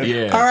Listen. one.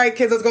 Yeah. All right,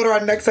 kids, let's go to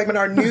our next segment,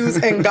 our news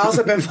and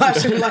gossip and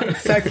flashing light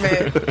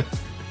segment.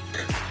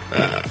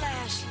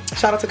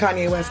 Shout out to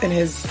Kanye West and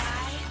his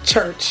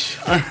church.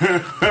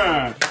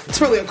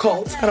 It's really a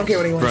cult. I don't care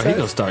what anyone Bro, he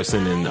gonna says. start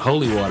sending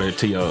holy water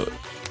to your.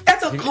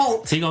 That's a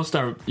cult. He gonna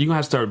start. You gonna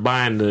have to start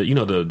buying the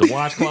the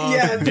washcloth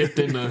Yes. dipped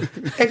in the.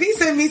 If he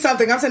send me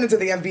something, I'm sending it to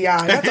the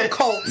FBI. That's a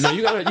cult. No,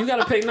 you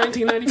gotta pay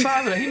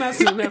 $19.95. He not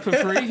sending that for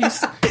free.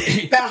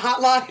 That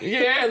hotline.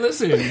 Yeah,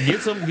 listen,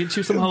 get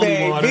you some holy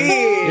Baby. water.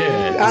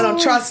 Yeah, I don't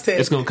trust it.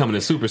 it's gonna come in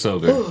a super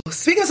soaker.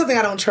 Speaking of something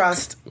I don't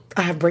trust,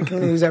 I have breaking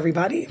news,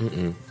 everybody.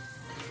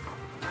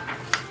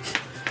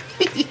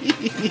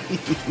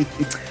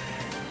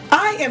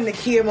 I I am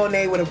Nakia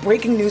Monet with a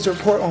breaking news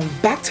report on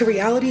Back to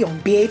Reality on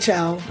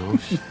BHL.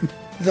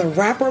 The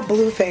rapper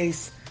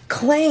Blueface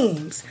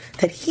claims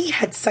that he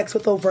had sex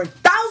with over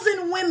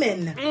 1,000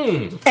 women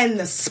in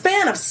the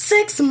span of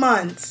 6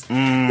 months.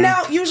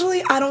 Now,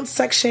 usually I don't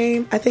sex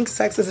shame. I think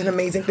sex is an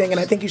amazing thing, and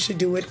I think you should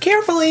do it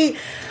carefully.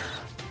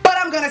 But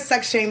I'm going to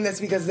sex shame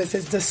this because this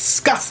is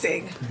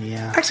disgusting.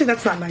 Yeah. Actually,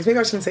 that's not nice. Maybe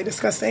I shouldn't say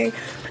disgusting.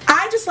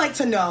 I just like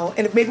to know,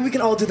 and if maybe we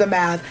can all do the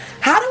math,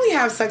 how do we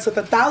have sex with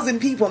 1,000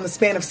 people in the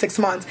span of 6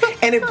 months?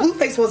 And if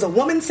Blueface was a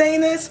woman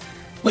saying this,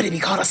 would it be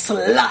called a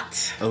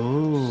slut?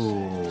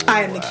 Ooh.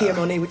 I am Nakia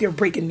Monet with your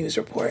breaking news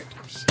report.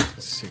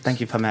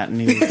 Thank you for that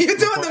news. You're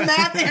doing the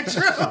math,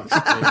 Andrew.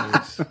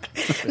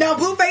 Now,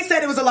 Blueface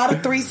said it was a lot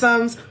of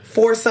threesomes,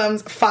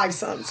 foursomes,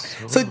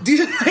 fivesums. So do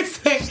you guys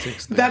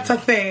think that's a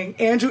thing?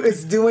 Andrew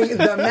is doing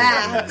the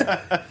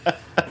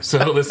math.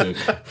 So listen,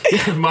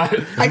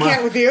 I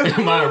can't with you.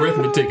 My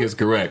arithmetic is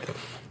correct.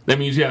 That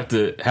means you have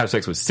to have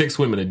sex with 6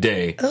 women a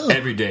day,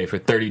 every day for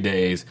 30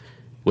 days,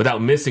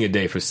 without missing a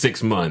day for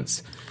 6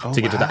 months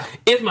to get to that.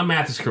 If my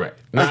math is correct.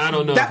 Now, I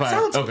don't know that if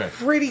sounds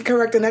pretty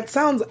correct, and that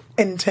sounds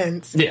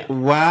intense. Yeah.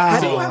 Wow. How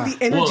do you have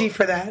the energy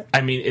for that?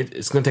 I mean,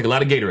 it's going to take a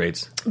lot of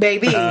Gatorades.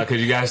 Baby.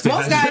 Because you guys...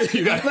 Most guys,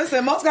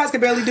 listen, most guys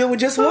can barely do it with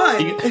just one.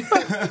 You know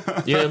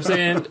what I'm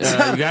saying?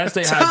 You got to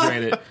stay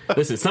hydrated.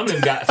 Listen, some of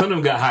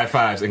them got high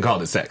fives and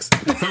called it sex.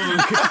 Some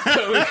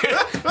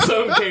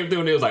of them came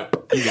through and it was like,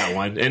 you got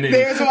one. And then,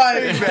 there's one.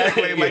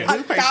 Exactly. Like,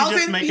 Blueface, she's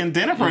just making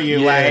dinner for you.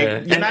 Yeah.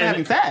 Like, you're not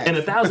having sex. And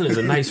 1,000 is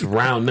a nice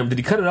round number. Did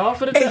he cut it off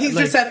for the time? And he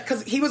just said,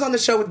 because he was on the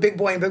show with Big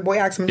Boy, and Big Boy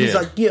asked him, he's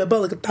like, yeah,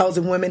 about like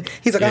 1,000 women.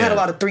 He's like, I had a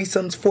lot of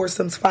threesomes,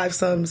 foursomes,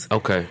 fivesomes.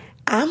 Okay.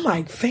 I'm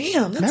like,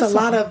 fam, that's a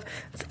lot of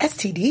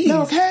STDs.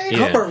 Okay. I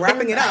hope we're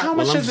wrapping it up. How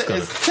much is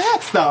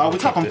sex, though? Are we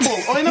talking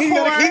full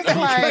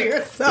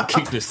intercourse?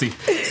 Keep this, see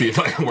if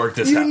I can work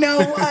this out. You know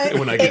what?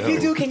 When I get if you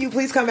home. do, can you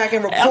please come back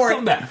and report? I'll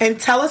come back. And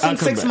tell us I'll in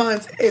come 6 back.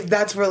 months if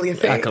that's really a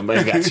thing. I come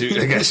back. I got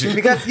you.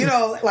 Because, you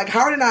know, like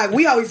Howard and I,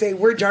 we always say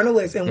we're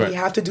journalists and we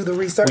have to do the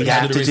research. We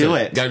have to do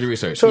it. Got to do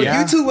research. So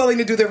you two willing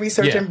to do the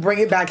research and bring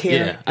it back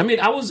here? Yeah. I mean,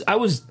 I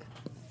was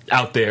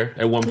out there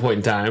at one point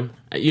in time.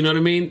 You know what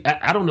I mean?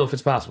 I don't know if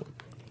it's possible.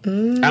 I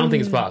don't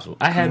think it's possible.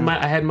 I had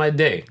my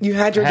day. You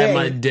had your day. I day. had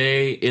my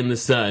day in the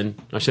sun.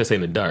 I should say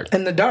in the dark.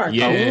 In the dark.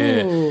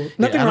 Yeah. Ooh.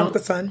 Nothing wrong with the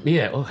sun.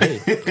 Yeah. Oh, hey.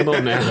 Come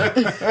on now.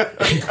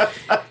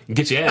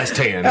 Get your ass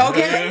tan.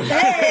 Okay.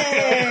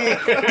 Hey.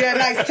 Get a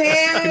nice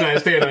tan.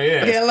 Nice tan on your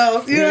ass. Get a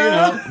little, you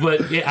know.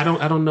 But yeah,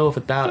 I don't know if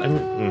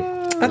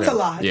 1,000. That's a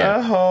lot. Yeah.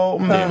 A whole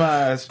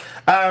much.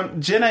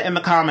 Jenna in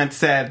the comments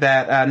said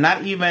that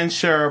not even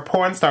sure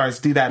porn stars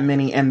do that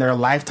many in their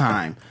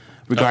lifetime.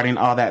 Regarding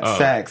all that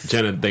sex.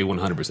 Jenna, they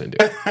 100% do.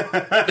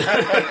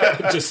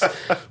 Just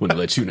want to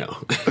let you know.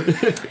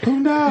 Who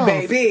knows?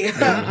 Baby.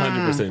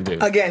 100% do.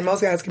 Again, most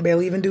guys can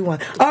barely even do one.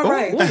 All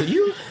right.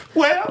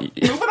 Well,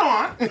 moving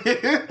on.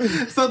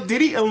 So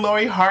Diddy and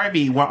Lori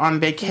Harvey were on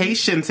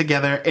vacation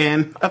together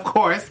in, of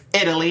course,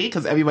 Italy,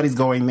 because everybody's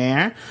going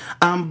there.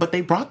 But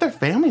they brought their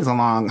families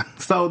along.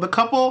 So the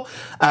couple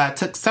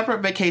took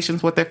separate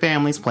vacations with their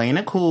families, playing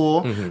it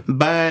cool,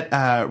 but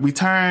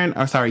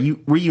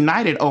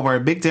reunited over a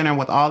big dinner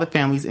with all the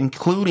families,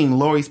 including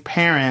Lori's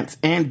parents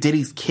and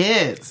Diddy's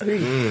kids.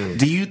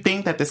 Do you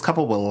think that this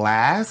couple will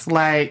last?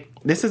 Like,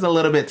 this is a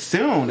little bit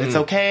soon. It's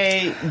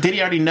okay.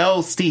 Diddy already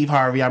knows Steve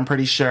Harvey, I'm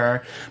pretty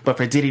sure. But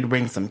for Diddy to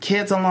bring some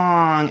kids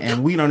along,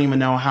 and we don't even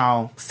know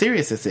how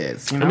serious this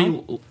is. You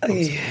know? I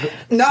mean,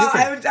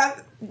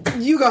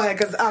 you go ahead,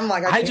 because I'm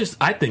like,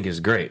 I think it's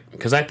great,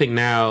 because I think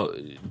now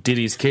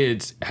Diddy's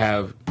kids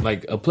have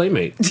like a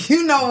playmate.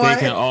 You know what?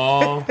 They can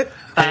all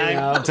hang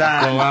out, go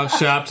out,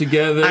 shop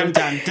together. I'm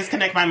done.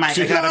 Disconnect my mic.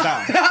 I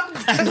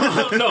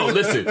gotta go. No,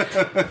 listen.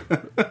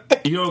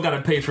 You don't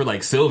gotta pay for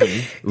like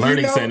Sylvan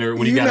Learning Center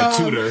when you got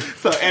a tutor.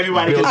 So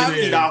everybody can just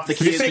eat off the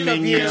kids'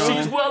 menu.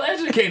 She's well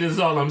educated is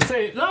all I'm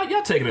saying. No,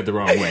 y'all taking it the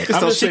wrong way.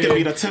 So she can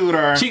be the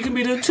tutor. She can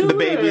be the tutor.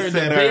 The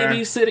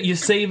babysitter. You're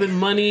saving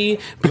money.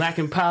 Black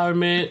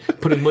empowerment.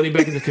 Putting money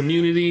back in the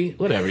community.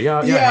 Whatever.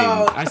 Y'all hating.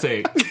 I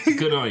say,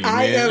 good on you, man.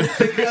 I am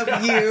sick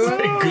of you.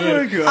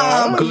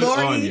 Good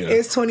Lori on you.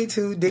 is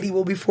 22. Diddy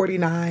will be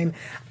 49.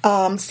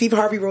 Steve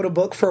Harvey wrote a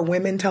book for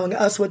women telling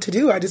us what to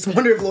do. I just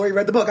wonder if Lori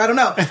read the book. I don't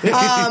know. But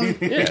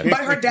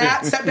her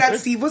stepdad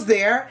Steve was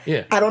there.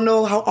 Yeah. I don't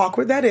know how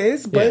awkward that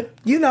is, but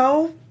you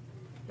know.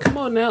 Come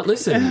on now,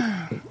 listen.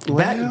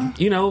 Back,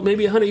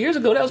 maybe 100 years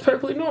ago, that was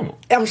perfectly normal.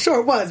 I'm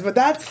sure it was, but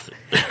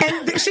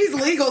and she's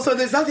legal, so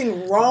there's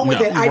nothing wrong with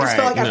it. I just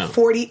feel like at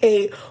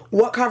 48,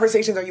 what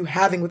conversations are you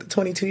having with a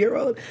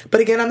 22-year-old?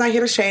 But again, I'm not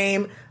here to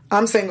shame.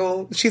 I'm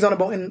single. She's on a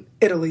boat in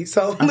Italy.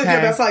 So live your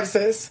best life,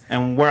 sis.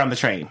 And we're on the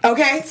train.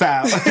 Okay. So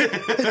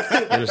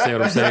You understand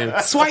what I'm saying?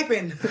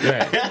 Swiping.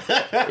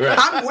 Right.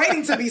 I'm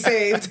waiting to be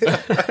saved.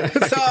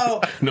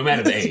 So No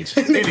matter the age.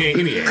 Any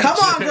age. come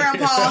on,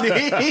 Grandpa.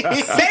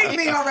 Save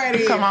me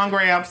already. come on,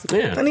 Gramps.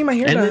 Yeah. I need my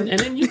hair done. And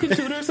then you can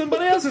tutor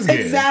somebody else's kid.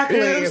 Exactly.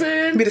 You know what I'm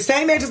saying? Be the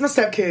same age as my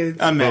stepkids.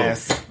 A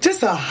mess.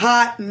 Just a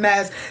hot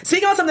mess.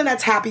 Speaking of something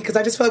that's happy, because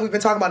I just feel like we've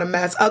been talking about a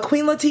mess.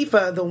 Queen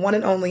Latifah, the one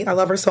and only. I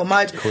love her so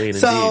much. Queen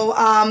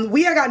so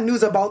we got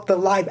news about the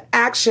live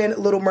action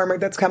Little Mermaid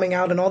that's coming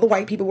out, and all the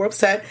white people were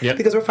upset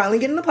because we're finally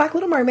getting the Black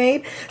Little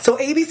Mermaid. So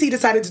ABC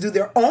decided to do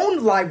their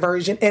own live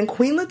version, and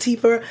Queen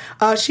Latifah,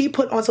 she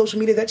put on social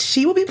media that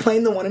she will be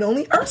playing the one and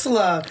only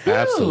Ursula.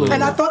 Absolutely.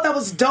 And I thought that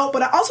was dope,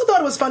 but I also thought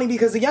it was funny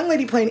because the young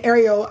lady playing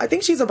Ariel, I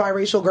think she's a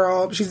biracial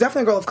girl. She's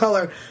definitely a girl of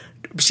color.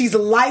 She's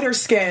lighter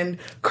skinned,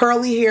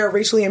 curly hair,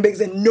 racially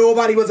ambiguous, and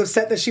nobody was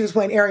upset that she was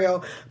playing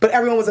Ariel, but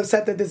everyone was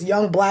upset that this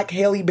young black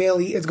Halle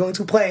Bailey is going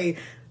to play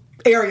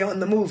Ariel in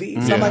the movie.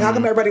 So I'm like, how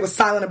come everybody was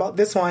silent about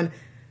this one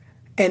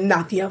and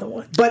not the other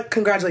one? But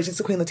congratulations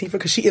to Queen Latifah,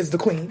 because she is the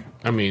queen.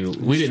 I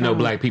mean, we didn't know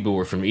black people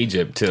were from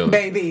Egypt till...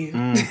 Baby.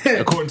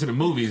 According to the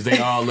movies, they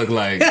all look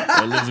like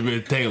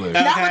Elizabeth Taylor.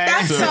 Not with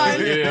that So, son.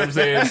 you know what I'm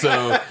saying?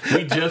 So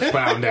we just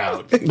found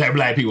out that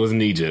black people was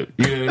in Egypt.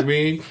 You know what I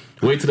mean?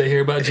 Wait till they hear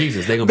about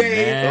Jesus. They're going to be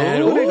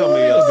mad. Ooh, they gonna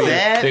be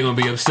upset. They're going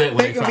to be upset when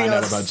They're they going to be find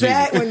out about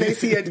upset Jesus. when they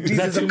see a Jesus Is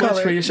that of too color.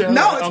 much for your show?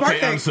 No, it's okay,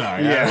 perfect. I'm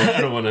sorry. Yeah. I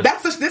don't want to...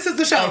 This is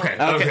the show.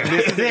 Okay.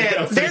 This is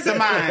it. There's a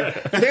mine.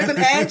 There's an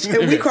edge,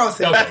 and we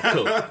cross it. Okay,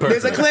 cool. Perfect.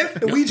 There's a cliff,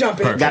 and we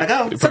jump in. Gotta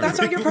go. So that's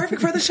why you're perfect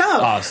for the show.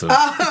 Awesome.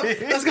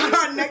 Let's go to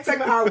our next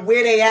segment, our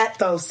Where They At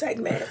Though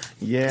segment.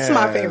 Yeah. This is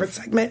my favorite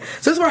segment.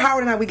 So this is where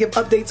Howard and I, we give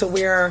updates of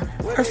where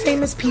our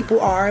famous people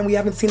are, and we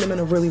haven't seen them in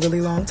a really,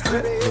 really long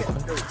time.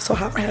 So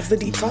Howard has the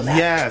deets on that.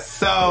 Yes.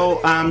 So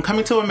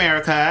Coming to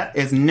America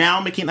is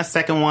now making a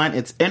second one.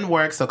 It's in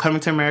work. So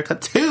Coming to America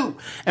 2.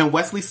 And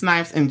Wesley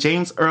Snipes and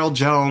James Earl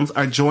Jones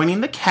are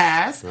joining the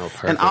cast. Oh,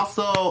 perfect. And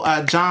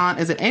also John,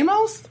 is it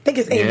Amos? I think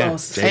it's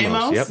Amos. Yeah,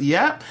 Amos,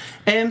 Yep.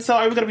 And so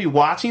are we going to be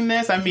watching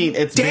this? I mean,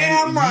 it's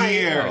Damn been right.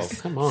 years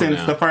Oh, come on since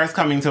now. the first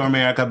Coming to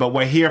America, but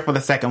we're here for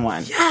the second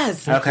one.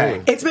 Yes.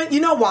 Okay. It's been, you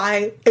know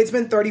why? It's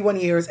been 31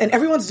 years, and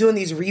everyone's doing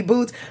these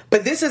reboots,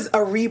 but this is a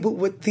reboot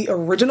with the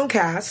original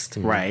cast.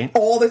 Right.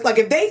 All this, like,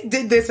 if they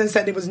did this and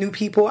said it was new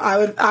people,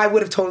 I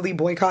would have totally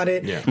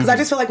boycotted. Yeah. Because I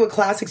just feel like with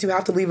classics, you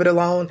have to leave it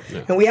alone.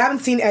 Yeah. And we haven't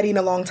seen Eddie in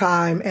a long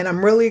time, and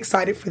I'm really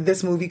excited for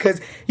this movie because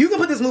you can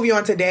put this movie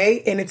on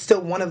today, and it's still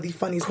one of the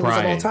funniest movies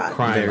of all time.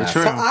 Crying. Very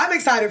So true. I'm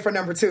excited for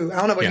number 2. I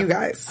don't know about you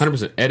guys.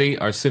 100%. Eddie,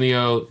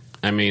 Arsenio.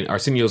 I mean,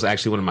 Arsenio's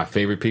actually one of my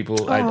favorite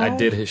people. I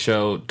did his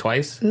show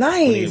twice.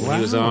 Nice. When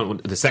he was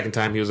on. The second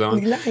time he was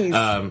on.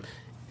 Nice.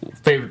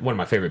 One of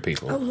my favorite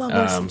people. I love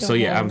Arsenio. So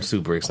yeah, I'm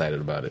super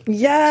excited about it.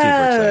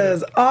 Yes,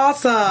 Super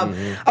awesome.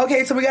 Mm-hmm.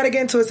 Okay, so we got to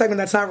get into a segment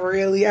that's not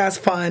really as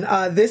fun.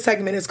 This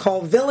segment is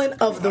called Villain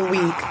of the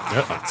Week.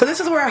 Yep. So this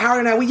is where Howard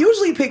and I, we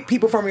usually pick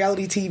people from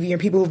reality TV and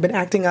people who've been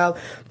acting up,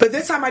 but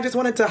this time I just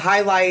wanted to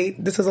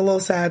highlight, this is a little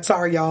sad,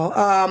 sorry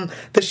y'all,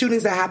 the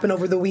shootings that happened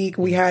over the week.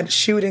 We had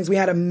shootings, we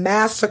had a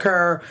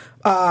massacre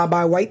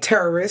by white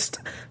terrorists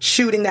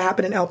shooting that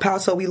happened in El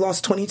Paso. We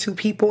lost 22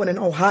 people, and in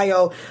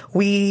Ohio,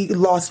 we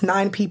lost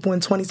 9 people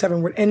and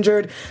 27 were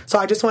injured. So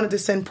I just wanted to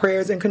send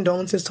prayers and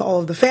condolences to all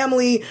of the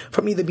family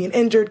from either being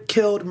injured,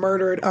 killed,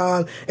 murdered.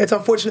 It's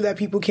unfortunate that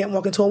people can't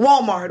walk into a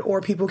Walmart,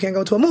 or people can't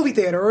go to a movie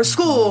theater or a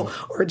school,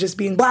 or just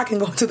being black and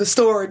go to the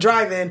store or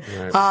driving.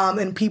 Right.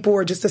 And people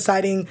are just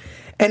deciding.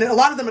 And a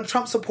lot of them are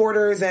Trump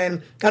supporters,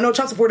 and I know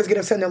Trump supporters get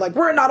upset and they're like,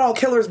 we're not all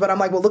killers, but I'm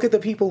like, well, look at the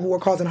people who are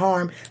causing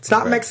harm. It's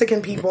not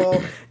Mexican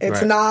people.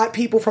 It's Right. not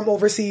people from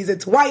overseas.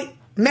 It's white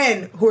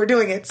men who are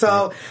doing it.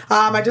 So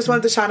I just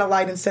wanted to shine a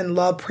light and send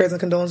love, prayers, and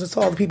condolences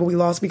to all the people we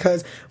lost,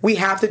 because we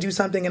have to do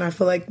something, and I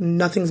feel like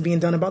nothing's being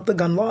done about the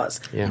gun laws.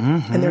 Yeah.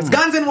 And there's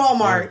guns in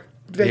Walmart.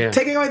 They're Yeah.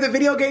 taking away the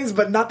video games,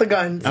 but not the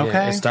guns. Okay.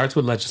 Yeah, it starts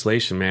with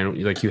legislation,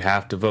 man. Like, you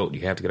have to vote.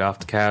 You have to get off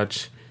the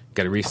couch. You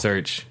got to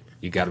research.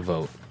 You got to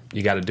vote.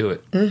 You got to do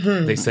it.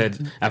 Mm-hmm. They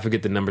said, I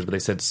forget the numbers, but they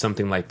said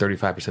something like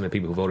 35% of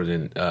people who voted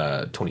in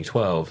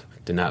 2012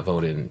 did not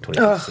vote in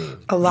 2016.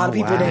 A lot of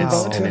people didn't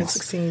vote in And it's-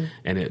 2016.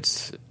 And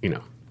it's,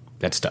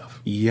 that's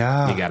tough.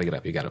 Yeah. You got to get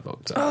up. You got to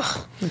vote.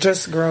 So.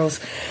 Just gross.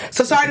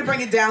 So sorry to bring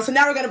it down. So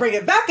now we're going to bring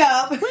it back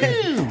up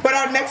with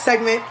our next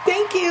segment.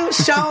 Thank you.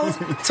 Shows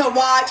to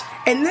watch.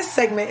 And this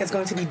segment is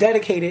going to be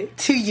dedicated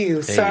to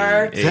you,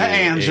 sir. To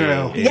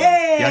Andrew.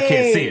 Yay! Y'all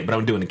can't see it, but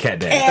I'm doing the cat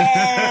dance.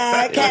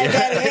 Yeah, Cat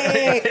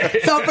Daddy.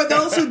 So for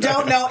those who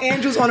don't know,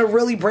 Andrew's on a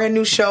really brand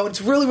new show.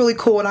 It's really, really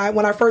cool. And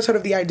when I first heard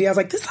of the idea, I was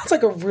like, this sounds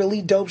like a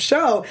really dope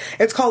show.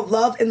 It's called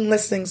Love and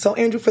Listening. So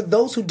Andrew, for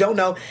those who don't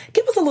know,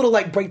 give us a little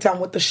breakdown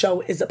what the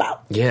show is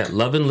about. Yeah,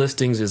 Love and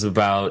Listings is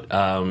about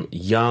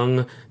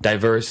young,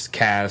 diverse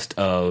cast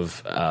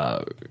of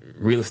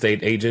real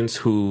estate agents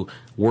who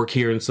work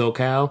here in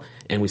SoCal,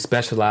 and we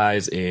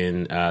specialize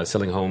in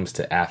selling homes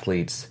to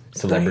athletes,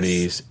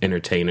 celebrities,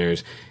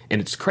 entertainers. And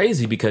it's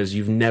crazy because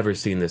you've never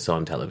seen this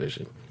on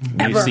television.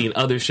 Ever. You've seen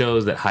other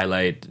shows that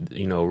highlight,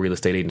 real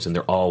estate agents, and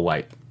they're all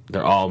white.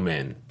 They're all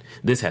men.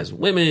 This has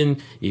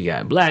women. You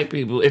got black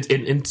people.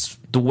 It's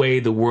the way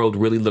the world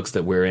really looks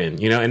that we're in,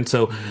 you know. And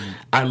so,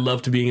 I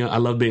love being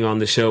on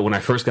the show. When I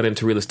first got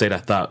into real estate, I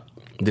thought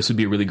this would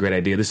be a really great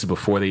idea. This is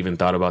before they even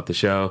thought about the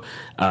show,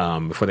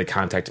 before they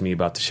contacted me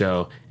about the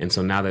show. And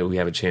so now that we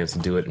have a chance to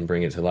do it and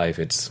bring it to life,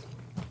 it's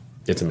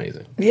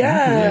amazing.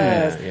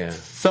 Yes. Yeah.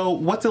 So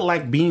what's it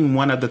like being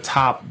one of the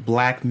top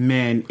black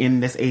men in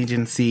this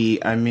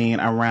agency? I mean,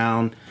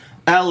 around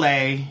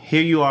LA,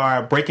 here you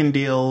are breaking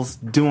deals,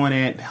 doing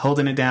it,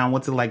 holding it down.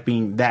 What's it like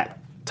being that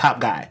top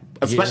guy,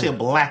 especially a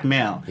black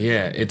male?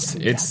 Yeah,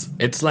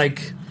 it's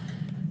like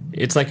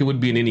it would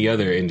be in any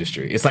other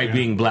industry. It's like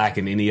being black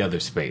in any other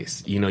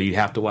space. You know, you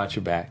have to watch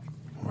your back.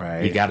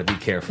 Right. You got to be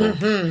careful.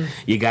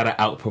 You got to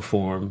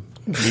outperform.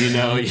 You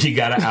know, you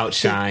got to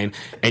outshine,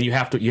 and you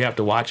have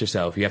to watch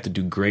yourself. You have to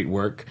do great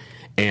work,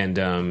 and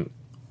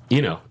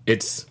you know,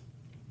 it's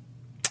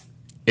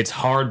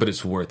hard, but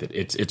it's worth it.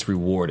 It's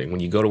rewarding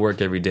when you go to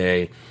work every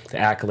day. The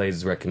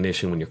accolades,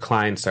 recognition, when your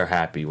clients are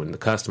happy, when the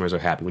customers are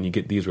happy, when you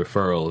get these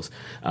referrals,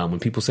 when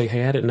people say,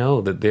 "Hey, I didn't know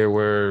that there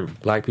were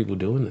black people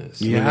doing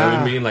this." You know what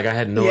I mean? Like, I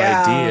had no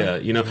idea.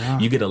 You know,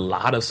 you get a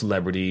lot of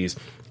celebrities,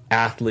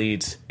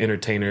 athletes,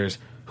 entertainers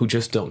who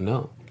just don't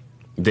know.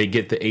 They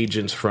get the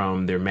agents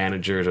from their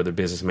managers or their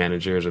business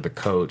managers or the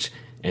coach,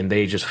 and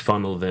they just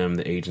funnel them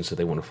the agents that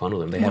they want to funnel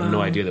them. They have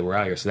no idea that we're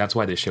out here. So that's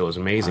why this show is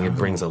amazing. It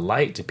brings a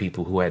light to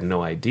people who had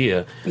no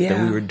idea that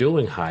we were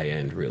doing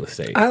high-end real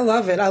estate. I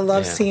love it. I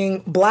love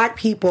seeing black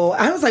people.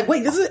 I was like,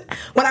 wait, this is...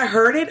 When I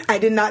heard it, I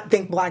did not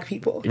think black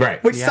people.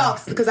 Right. Which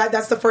sucks, because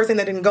that's the first thing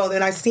that didn't go.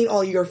 Then I seen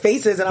all your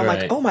faces, and I'm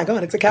like, oh my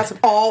God, it's a cast of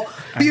all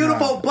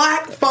beautiful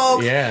black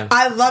folks. Yeah.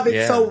 I love it.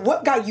 Yeah. So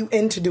what got you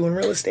into doing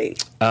real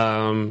estate?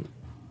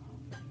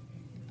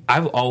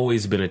 I've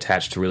always been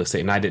attached to real estate,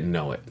 and I didn't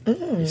know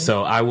it.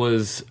 So I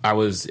was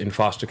in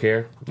foster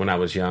care when I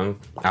was young.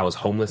 I was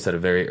homeless at a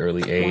very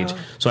early age.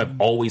 So I've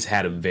always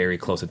had a very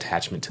close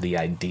attachment to the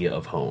idea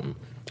of home.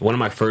 One of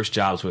my first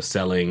jobs was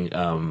selling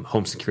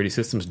home security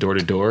systems door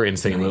to door in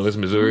St. Louis,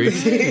 Missouri.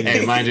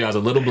 And mind you, I was a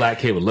little black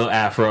kid with a little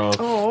afro,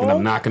 and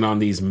I'm knocking on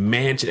these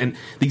and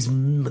these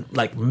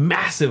like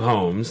massive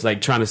homes,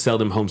 like trying to sell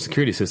them home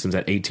security systems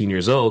at 18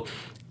 years old,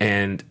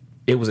 and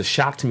it was a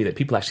shock to me that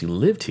people actually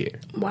lived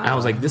here. Wow. I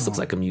was like, this looks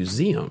like a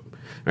museum,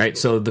 right?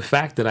 So the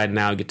fact that I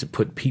now get to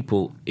put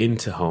people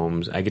into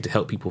homes, I get to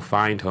help people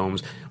find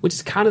homes, which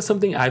is kind of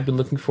something I've been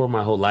looking for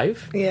my whole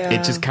life. Yeah.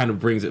 It just kind of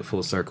brings it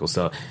full circle.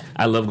 So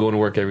I love going to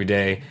work every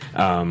day,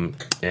 and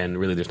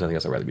really there's nothing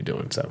else I'd rather be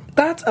doing. So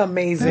that's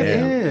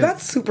amazing.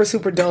 That's super,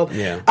 super dope.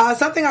 Yeah.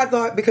 Something I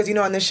thought, because, you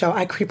know, on this show,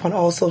 I creep on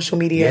all social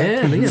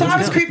media. Yeah, so I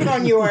was creeping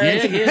on yours.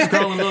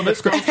 Scroll a little bit,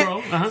 scroll.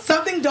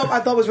 Something dope I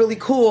thought was really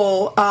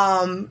cool,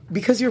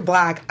 because you're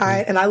black,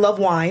 and I love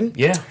wine.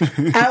 Yeah.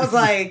 I was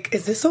like,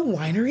 is this a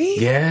winery?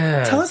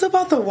 Yeah. Tell us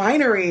about the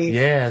winery.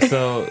 Yeah,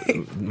 so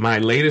my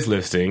latest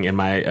listing and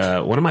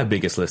my one of my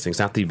biggest listings,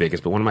 not the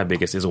biggest, but one of my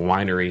biggest, is a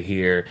winery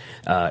here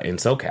in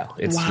SoCal.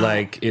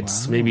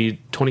 It's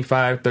maybe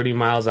 25, 30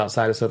 miles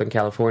outside of Southern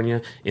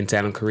California in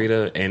Santa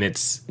Clarita, and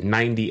it's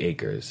 90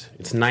 acres.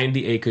 It's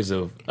 90 acres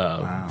of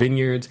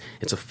vineyards.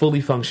 It's a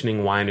fully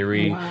functioning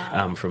winery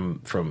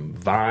from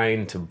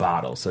vine to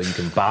bottle. So you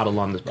can bottle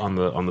on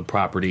the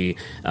property,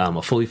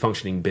 a fully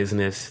functioning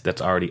business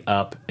that's already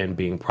up and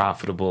being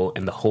profitable,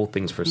 and the whole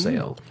thing's for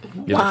sale.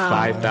 There's a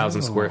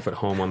 5,000 square foot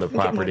home on the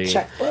property.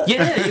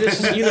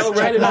 You know,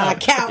 right in my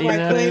account. You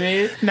know what I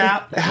mean?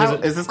 Now, how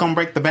is this going to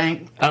break the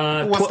bank?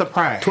 What's the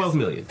price? $12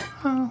 million.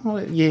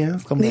 Yeah,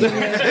 it's going to be.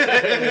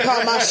 You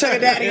call my sugar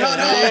daddy. Hold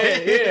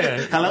on.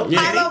 Yeah. Hello? Yeah.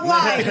 I love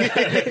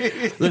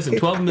wine. Listen,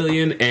 $12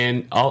 million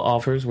and all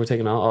offers. We're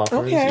taking all offers.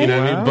 Okay. You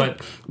know what I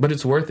mean? But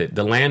it's worth it.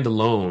 The land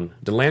alone,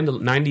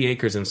 90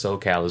 acres in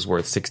SoCal is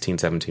worth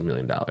 $16-17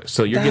 million.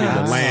 So you're getting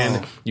the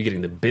land, you're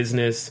getting the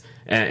business,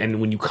 and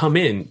when you come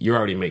in, you're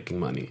already making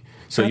money.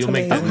 So That's you'll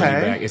make that money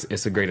amazing. back.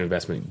 It's a great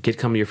investment.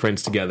 Come to your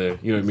friends together.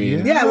 You know what I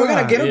mean? Yeah, we're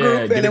going to get a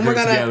group, get and then we're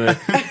going together.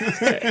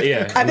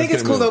 to... I think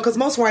it's cool, though, because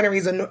most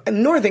wineries are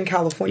in Northern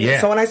California.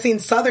 Yeah. So when I seen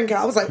Southern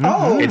Cal, I was like,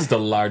 oh. It's the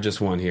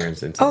largest one here in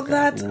SoCal. Oh,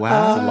 that's It's the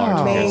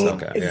largest one here in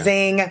SoCal.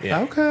 amazing.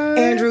 Yeah.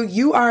 Okay. Andrew,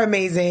 you are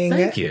amazing.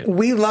 Thank you.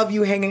 We love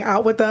you hanging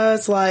out with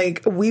us.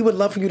 Like, we would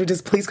love for you to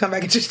just please come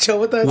back and just chill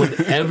with us.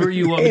 Whenever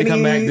you want me to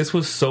come back, this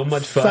was so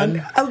much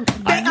fun. I'm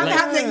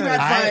happy that you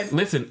had fun.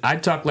 Listen, I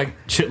talk like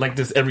shit like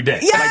this every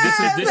day. Yes!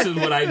 Like this is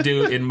what I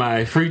do in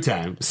my free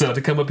time. So to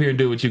come up here and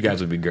do it with you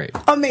guys would be great.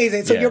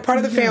 Amazing. So Yeah. you're part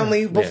of the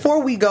family.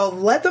 Before we go,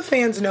 let the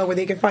fans know where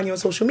they can find you on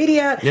social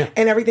media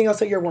and everything else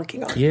that you're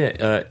working on.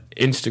 Yeah,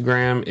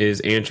 Instagram is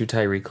Andrew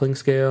Tyree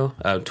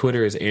Klingscale.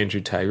 Twitter is Andrew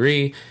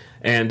Tyree.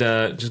 And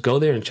just go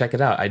there and check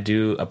it out. I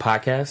do a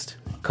podcast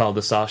called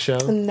The Sauce Show.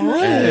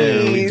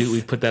 Nice. And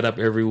we put that up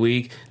every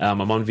week.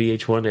 I'm on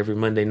VH1 every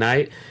Monday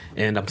night,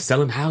 and I'm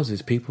selling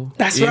houses, people.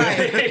 That's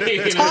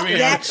right. Talk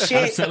that shit.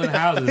 I'm selling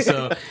houses.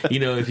 So,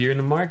 if you're in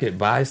the market,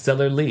 buy,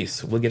 sell, or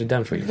lease. We'll get it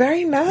done for you.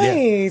 Very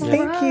nice. Yeah.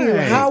 Thank you.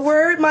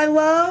 Howard, my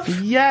love.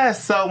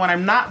 Yes, so when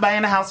I'm not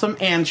buying a house from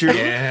Andrew,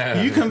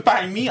 you can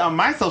find me on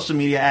my social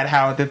media at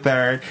Howard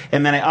III.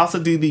 And then I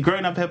also do the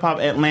Growing Up Hip Hop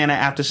Atlanta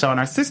after show on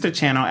our sister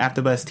channel,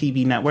 AfterBuzz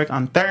TV Network,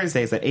 on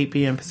Thursdays at 8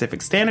 p.m.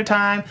 Pacific Standard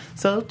Time.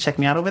 So check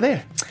me out over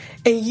there.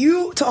 And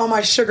you to all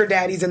my sugar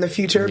daddies in the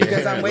future,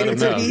 because I'm waiting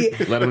to be.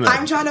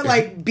 I'm trying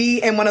to be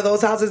in one of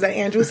those houses that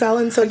Andrew's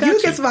selling. So you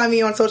can find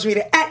me on social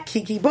media at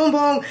Kiki Boom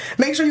Boom.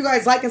 Make sure you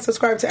guys like and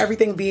subscribe to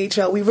everything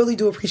BHL. We really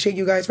do appreciate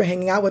you guys for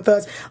hanging out with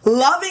us,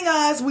 loving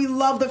us. We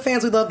love the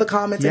fans. We love the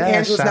comments. And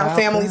Andrew's now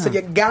family. So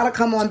you gotta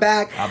come on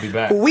back. I'll be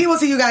back. We will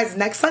see you guys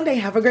next Sunday.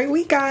 Have a great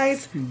week,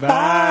 guys.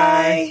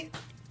 Bye.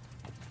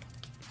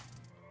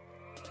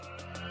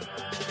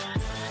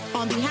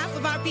 On behalf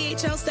of our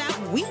BHL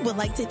staff, we would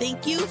like to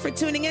thank you for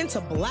tuning in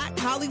to Black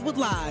Hollywood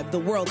Live, the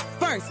world's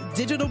first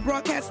digital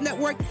broadcast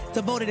network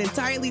devoted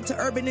entirely to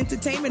urban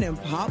entertainment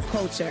and pop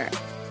culture.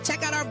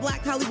 Check out our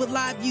Black Hollywood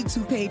Live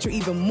YouTube page for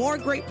even more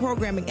great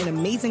programming and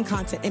amazing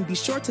content, and be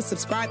sure to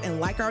subscribe and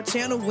like our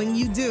channel when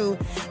you do.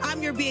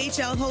 I'm your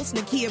BHL host,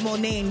 Nakia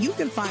Monet, and you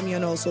can find me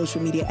on all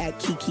social media at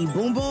Kiki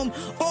Boom Boom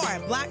or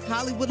at Black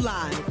Hollywood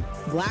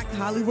Live. Black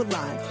Hollywood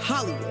Live,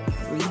 Hollywood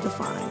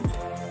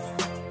redefined.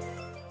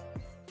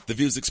 The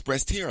views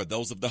expressed here are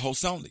those of the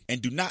host only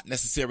and do not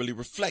necessarily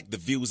reflect the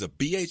views of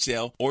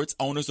BHL or its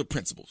owners or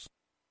principals.